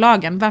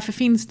byggbolagen. Varför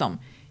finns de?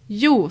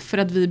 Jo, för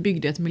att vi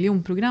byggde ett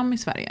miljonprogram i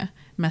Sverige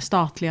med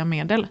statliga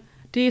medel.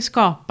 Det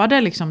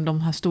skapade liksom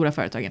de här stora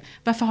företagen.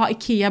 Varför har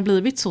IKEA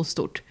blivit så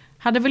stort?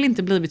 Hade väl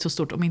inte blivit så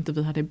stort om inte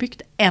vi hade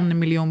byggt 1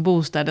 miljon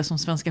bostäder som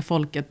svenska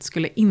folket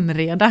skulle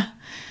inreda.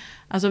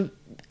 Alltså,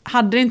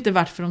 hade det inte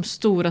varit för de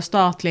stora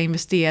statliga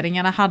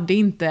investeringarna, hade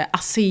inte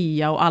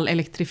ASEA och all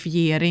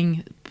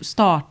elektrifiering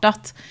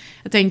startat.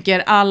 Jag tänker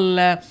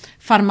all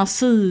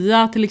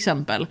Pharmacia till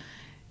exempel.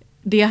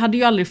 Det hade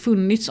ju aldrig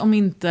funnits om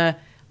inte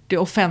det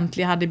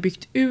offentliga hade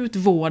byggt ut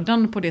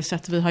vården på det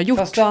sätt vi har gjort.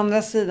 Fast å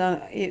andra sidan,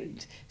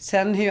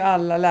 sen är ju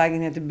alla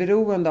lägenheter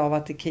beroende av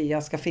att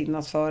IKEA ska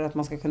finnas för att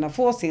man ska kunna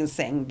få sin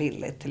säng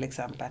billigt till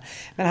exempel.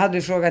 Men hade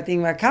du frågat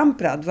Ingvar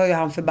Kamprad, var ju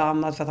han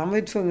förbannad för att han var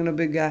ju tvungen att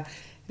bygga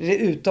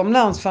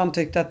utomlands för han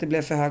tyckte att det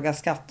blev för höga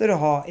skatter att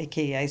ha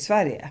IKEA i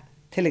Sverige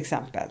till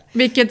exempel.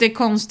 Vilket är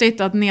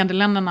konstigt att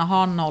Nederländerna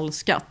har 0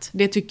 skatt.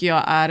 Det tycker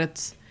jag är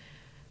ett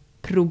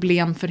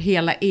problem för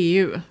hela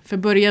EU. För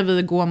börjar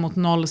vi gå mot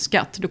 0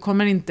 skatt, då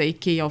kommer inte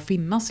IKEA att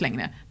finnas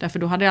längre. Därför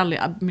då hade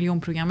aldrig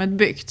miljonprogrammet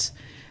byggts.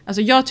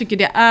 Alltså jag tycker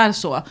det är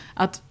så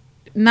att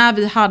när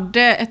vi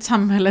hade ett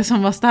samhälle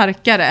som var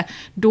starkare,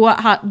 då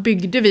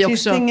byggde vi också...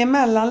 Finns det ingen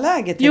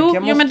mellanläge?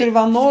 Måste det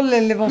vara 0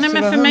 eller måste det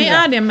vara 100? För mig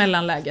är det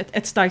mellanläget,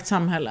 ett starkt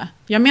samhälle.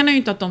 Jag menar ju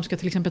inte att de ska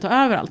till exempel ta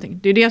över allting.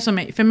 Det är det som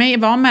är, för mig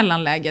var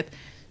mellanläget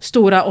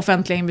stora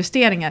offentliga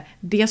investeringar.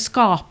 Det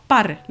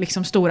skapar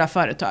liksom stora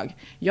företag.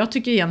 Jag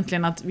tror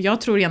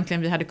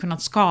egentligen vi hade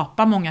kunnat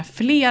skapa många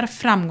fler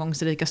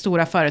framgångsrika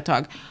stora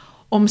företag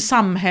om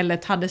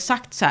samhället hade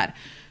sagt så här: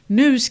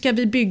 nu ska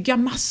vi bygga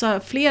massa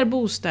fler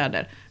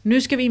bostäder.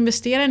 Nu ska vi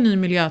investera i ny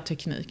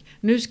miljöteknik.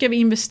 Nu ska vi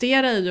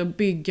investera i att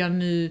bygga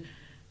ny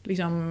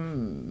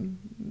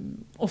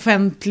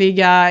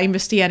offentliga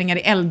investeringar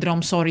i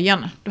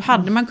äldreomsorgen. Då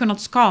hade man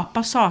kunnat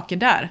skapa saker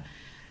där.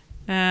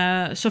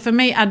 Så för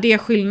mig är det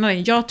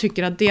skillnaden. Jag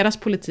tycker att deras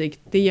politik,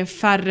 det ger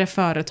färre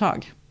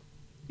företag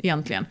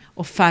egentligen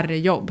och färre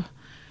jobb.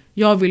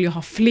 Jag vill ju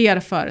ha fler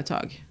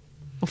företag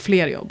och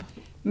fler jobb.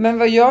 Men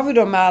vad gör vi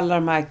då med alla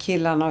de här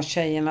killarna och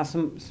tjejerna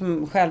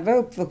som själva är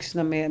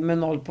uppvuxna med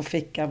 0 på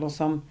fickan och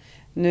som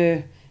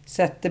nu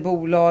sätter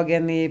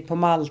bolagen på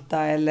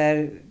Malta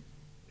eller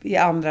i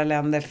andra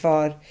länder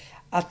för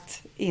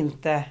att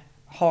inte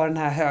ha den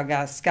här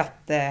höga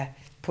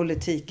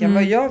skattepolitiken?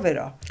 Vad gör vi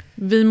då?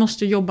 Vi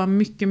måste jobba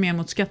mycket mer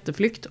mot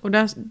skatteflykt. Och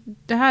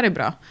det här är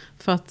bra.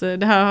 För att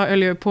det här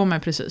höll jag på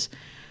med precis.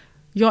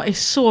 Jag är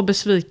så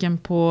besviken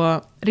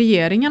på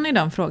regeringen i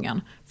den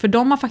frågan. För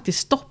de har faktiskt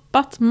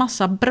stoppat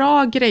massa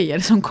bra grejer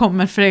som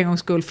kommer för en gångs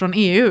skull från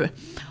EU.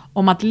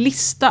 Om att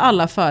lista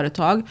alla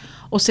företag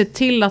och se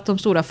till att de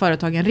stora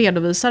företagen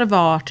redovisar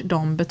vart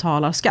de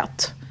betalar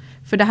skatt.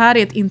 För det här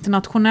är ett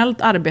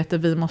internationellt arbete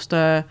vi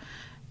måste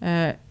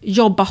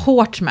jobba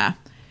hårt med.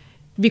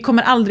 Vi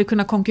kommer aldrig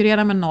kunna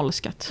konkurrera med 0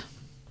 skatt.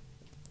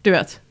 Du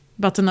vet,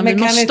 Bettina, vi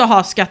måste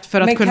ha skatt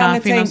för att kunna finansiera.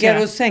 Men kan ni tänka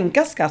er att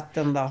sänka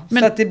skatten då?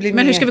 Men, så att det blir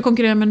men hur ska vi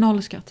konkurrera med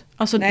 0 skatt?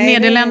 Alltså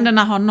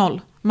Nederländerna har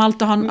 0.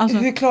 Malta har... Alltså,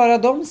 hur klarar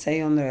de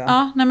sig undrar jag?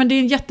 Ja, nej, men det är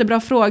en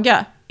jättebra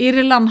fråga.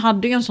 Irland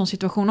hade ju en sån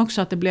situation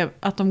också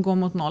att de går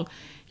mot 0.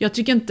 Jag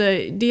tycker inte,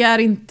 det är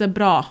inte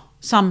bra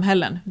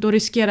samhällen. Då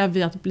riskerar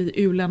vi att bli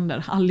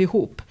u-länder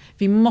allihop.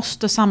 Vi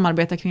måste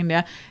samarbeta kring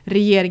det.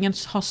 Regeringen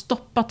har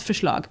stoppat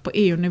förslag på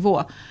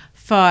EU-nivå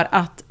för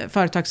att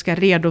företag ska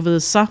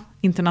redovisa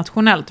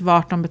internationellt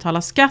vart de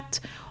betalar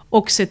skatt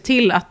och se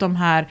till att de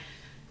här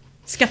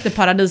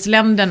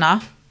skatteparadisländerna,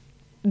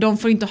 de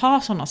får inte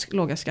ha sådana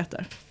låga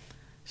skatter.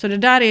 Så det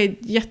där är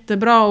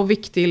jättebra och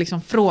viktig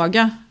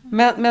fråga.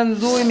 Men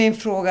då är min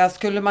fråga,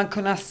 skulle man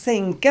kunna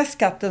sänka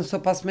skatten så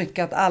pass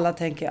mycket att alla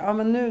tänker, ja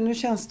men nu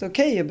känns det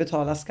okej att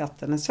betala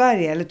skatten i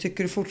Sverige? Eller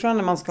tycker du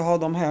fortfarande man ska ha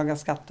de höga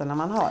skatterna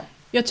man har?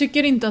 Jag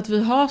tycker inte att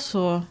vi har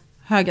så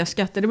höga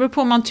skatter. Det beror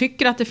på om man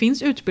tycker att det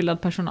finns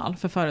utbildad personal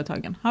för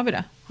företagen. Har vi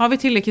det? Har vi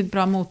tillräckligt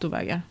bra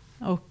motorvägar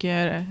och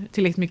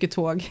tillräckligt mycket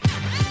tåg?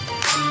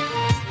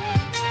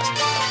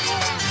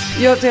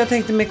 Jag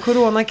tänkte med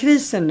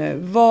coronakrisen nu.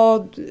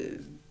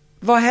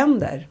 Vad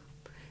händer?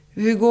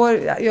 Hur går...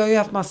 Jag har ju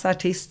haft massa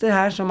artister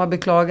här som har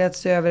beklagat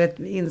sig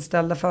över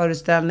inställda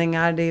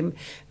föreställningar.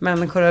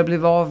 Människor har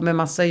blivit av med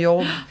massa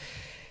jobb.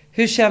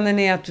 Hur känner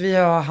ni att vi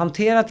har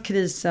hanterat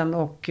krisen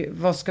och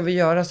vad ska vi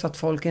göra så att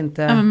folk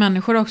inte... Ja, men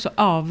människor har också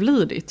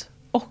avlidit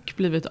och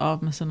blivit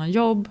av med sina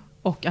jobb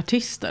och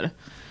artister.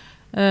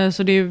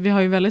 Så vi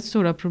har ju väldigt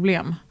stora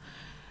problem.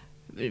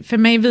 För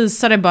mig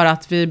visar det bara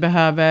att vi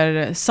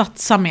behöver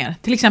satsa mer.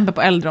 Till exempel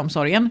på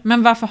äldreomsorgen.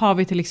 Men varför har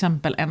vi till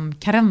exempel en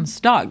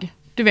karensdag?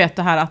 Du vet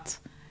det här att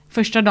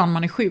första dagen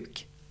man är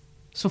sjuk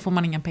så får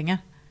man inga pengar.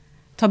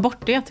 Ta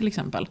bort det till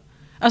exempel.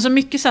 Alltså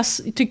mycket så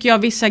här, tycker jag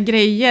vissa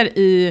grejer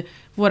i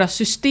våra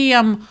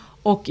system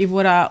och i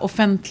våran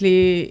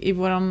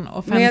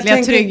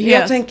offentliga trygghet.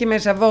 Jag tänker mer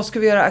så här, vad ska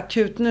vi göra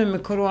akut nu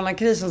med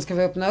coronakrisen? Ska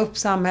vi öppna upp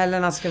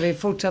samhällena? Ska vi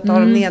fortsätta ha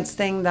dem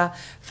nedstängda?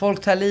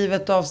 Folk tar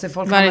livet av sig,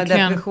 folk har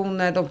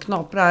depressioner, de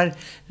knaprar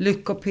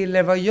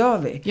lyckopiller. Vad gör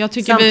vi?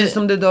 Samtidigt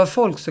som det dör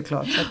folk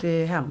såklart, så att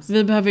det är hemskt.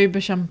 Vi behöver ju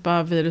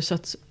bekämpa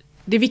viruset.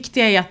 Det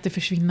viktiga är att det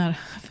försvinner.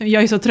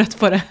 Jag är så trött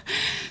på det.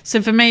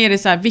 Så för mig är det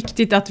så här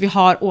viktigt att vi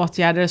har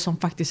åtgärder som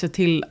faktiskt ser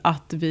till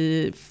att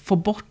vi får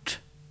bort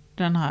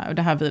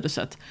det här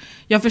viruset.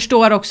 Jag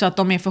förstår också att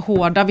de är för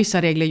hårda,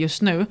 vissa regler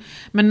just nu.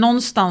 Men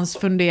någonstans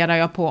funderar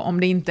jag på om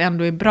det inte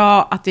ändå är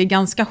bra att det är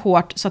ganska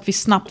hårt så att vi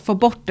snabbt får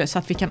bort det så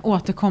att vi kan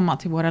återkomma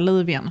till våra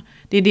liv igen.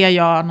 Det är det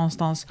jag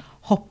någonstans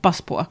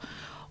hoppas på.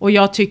 Och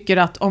jag tycker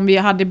att om vi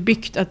hade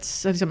byggt ett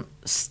liksom,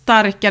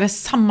 starkare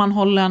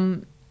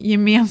sammanhållen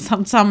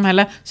gemensamt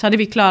samhälle så hade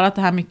vi klarat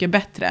det här mycket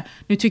bättre.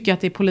 Nu tycker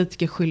jag att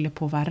politiker skyller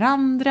på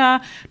varandra,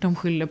 de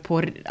skyller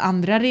på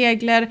andra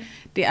regler.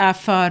 Det är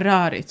för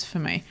rörigt för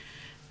mig.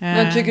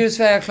 Men tycker du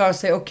Sverige klarar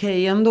sig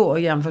okej ändå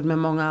jämfört med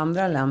många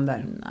andra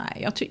länder?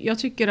 Nej, jag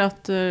tycker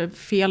att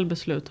fel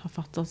beslut har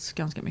fattats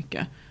ganska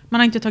mycket. Man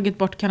har inte tagit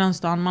bort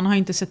karensdagen, man har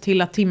inte sett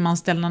till att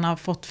timanställningarna har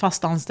fått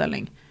fast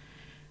anställning.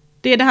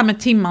 Det är det här med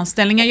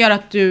timanställningar gör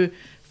att du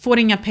får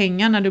inga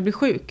pengar när du blir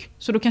sjuk.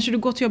 Så då kanske du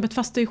går till jobbet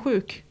fast du är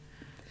sjuk.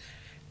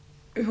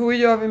 Hur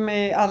gör vi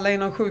med alla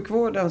inom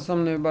sjukvården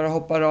som nu bara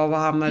hoppar av och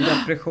hamnar i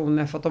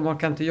depressioner för att de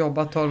orkar inte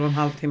jobba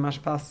 12,5 timmars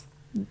pass?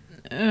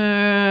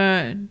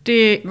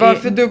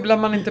 Varför dubblar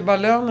man inte bara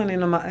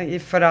lönen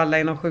för alla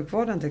inom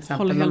sjukvården till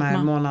exempel de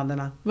här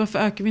månaderna? Varför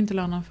ökar vi inte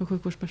lönen för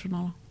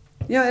sjukvårdspersonal?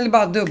 Ja, eller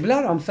bara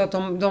dubbla dem så att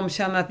de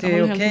känner att det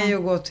är okej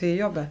att gå till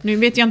jobbet. Nu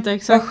vet jag inte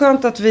exakt. Vad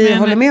skönt att vi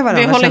håller med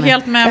varandra. Vi håller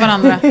helt med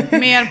varandra.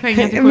 Mer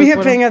pengar till sjukvården.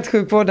 Mer pengar till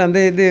sjukvården, det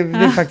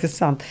är faktiskt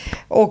sant.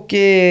 Och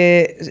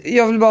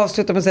jag vill bara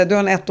avsluta med att säga, du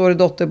har en 1-årig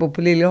dotter bor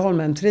på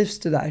Liljeholmen. Trivs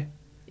du där?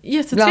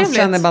 Jättetrevligt.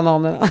 Bland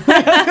bananerna.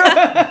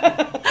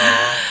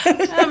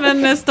 Ja,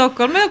 men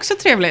Stockholm är också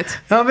trevligt.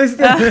 Ja, visst.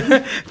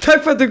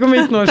 Tack för att du kom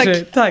hit,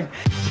 Nooshi. Tack.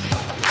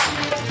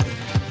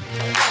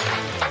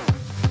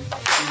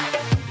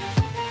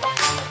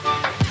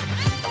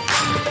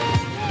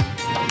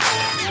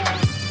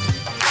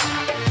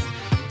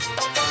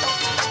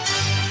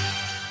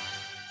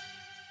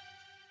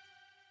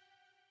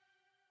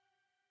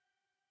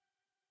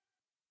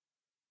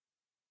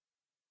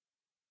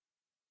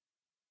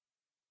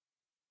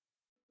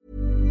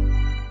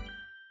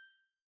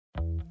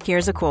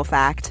 Here's a cool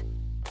fact.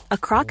 A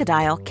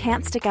crocodile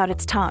can't stick out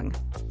its tongue.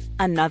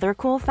 Another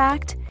cool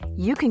fact,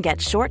 you can get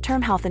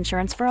short-term health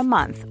insurance for a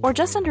month or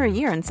just under a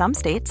year in some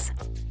states.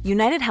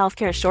 United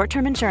Healthcare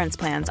short-term insurance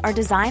plans are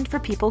designed for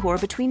people who are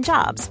between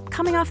jobs,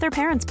 coming off their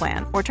parents'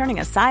 plan, or turning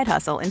a side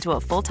hustle into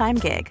a full-time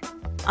gig.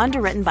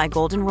 Underwritten by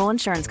Golden Rule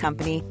Insurance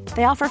Company,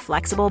 they offer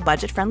flexible,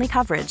 budget-friendly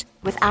coverage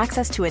with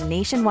access to a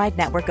nationwide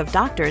network of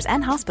doctors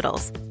and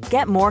hospitals.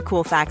 Get more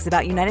cool facts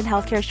about United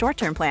Healthcare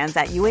short-term plans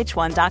at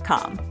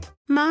uh1.com.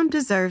 Mom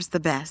deserves the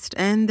best,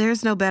 and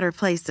there's no better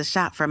place to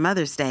shop for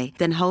Mother's Day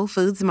than Whole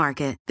Foods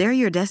Market. They're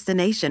your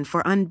destination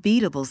for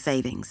unbeatable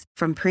savings,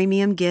 from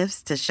premium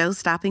gifts to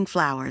show-stopping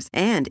flowers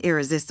and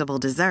irresistible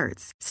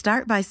desserts.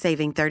 Start by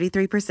saving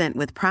 33%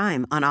 with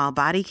Prime on all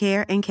body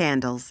care and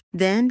candles.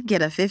 Then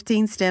get a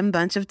 15-stem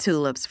bunch of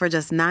tulips for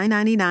just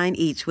 $9.99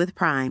 each with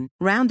Prime.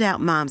 Round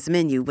out Mom's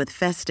menu with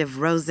festive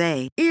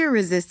rosé,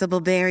 irresistible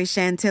berry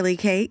chantilly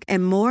cake,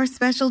 and more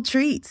special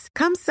treats.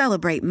 Come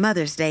celebrate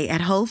Mother's Day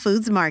at Whole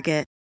Foods Market.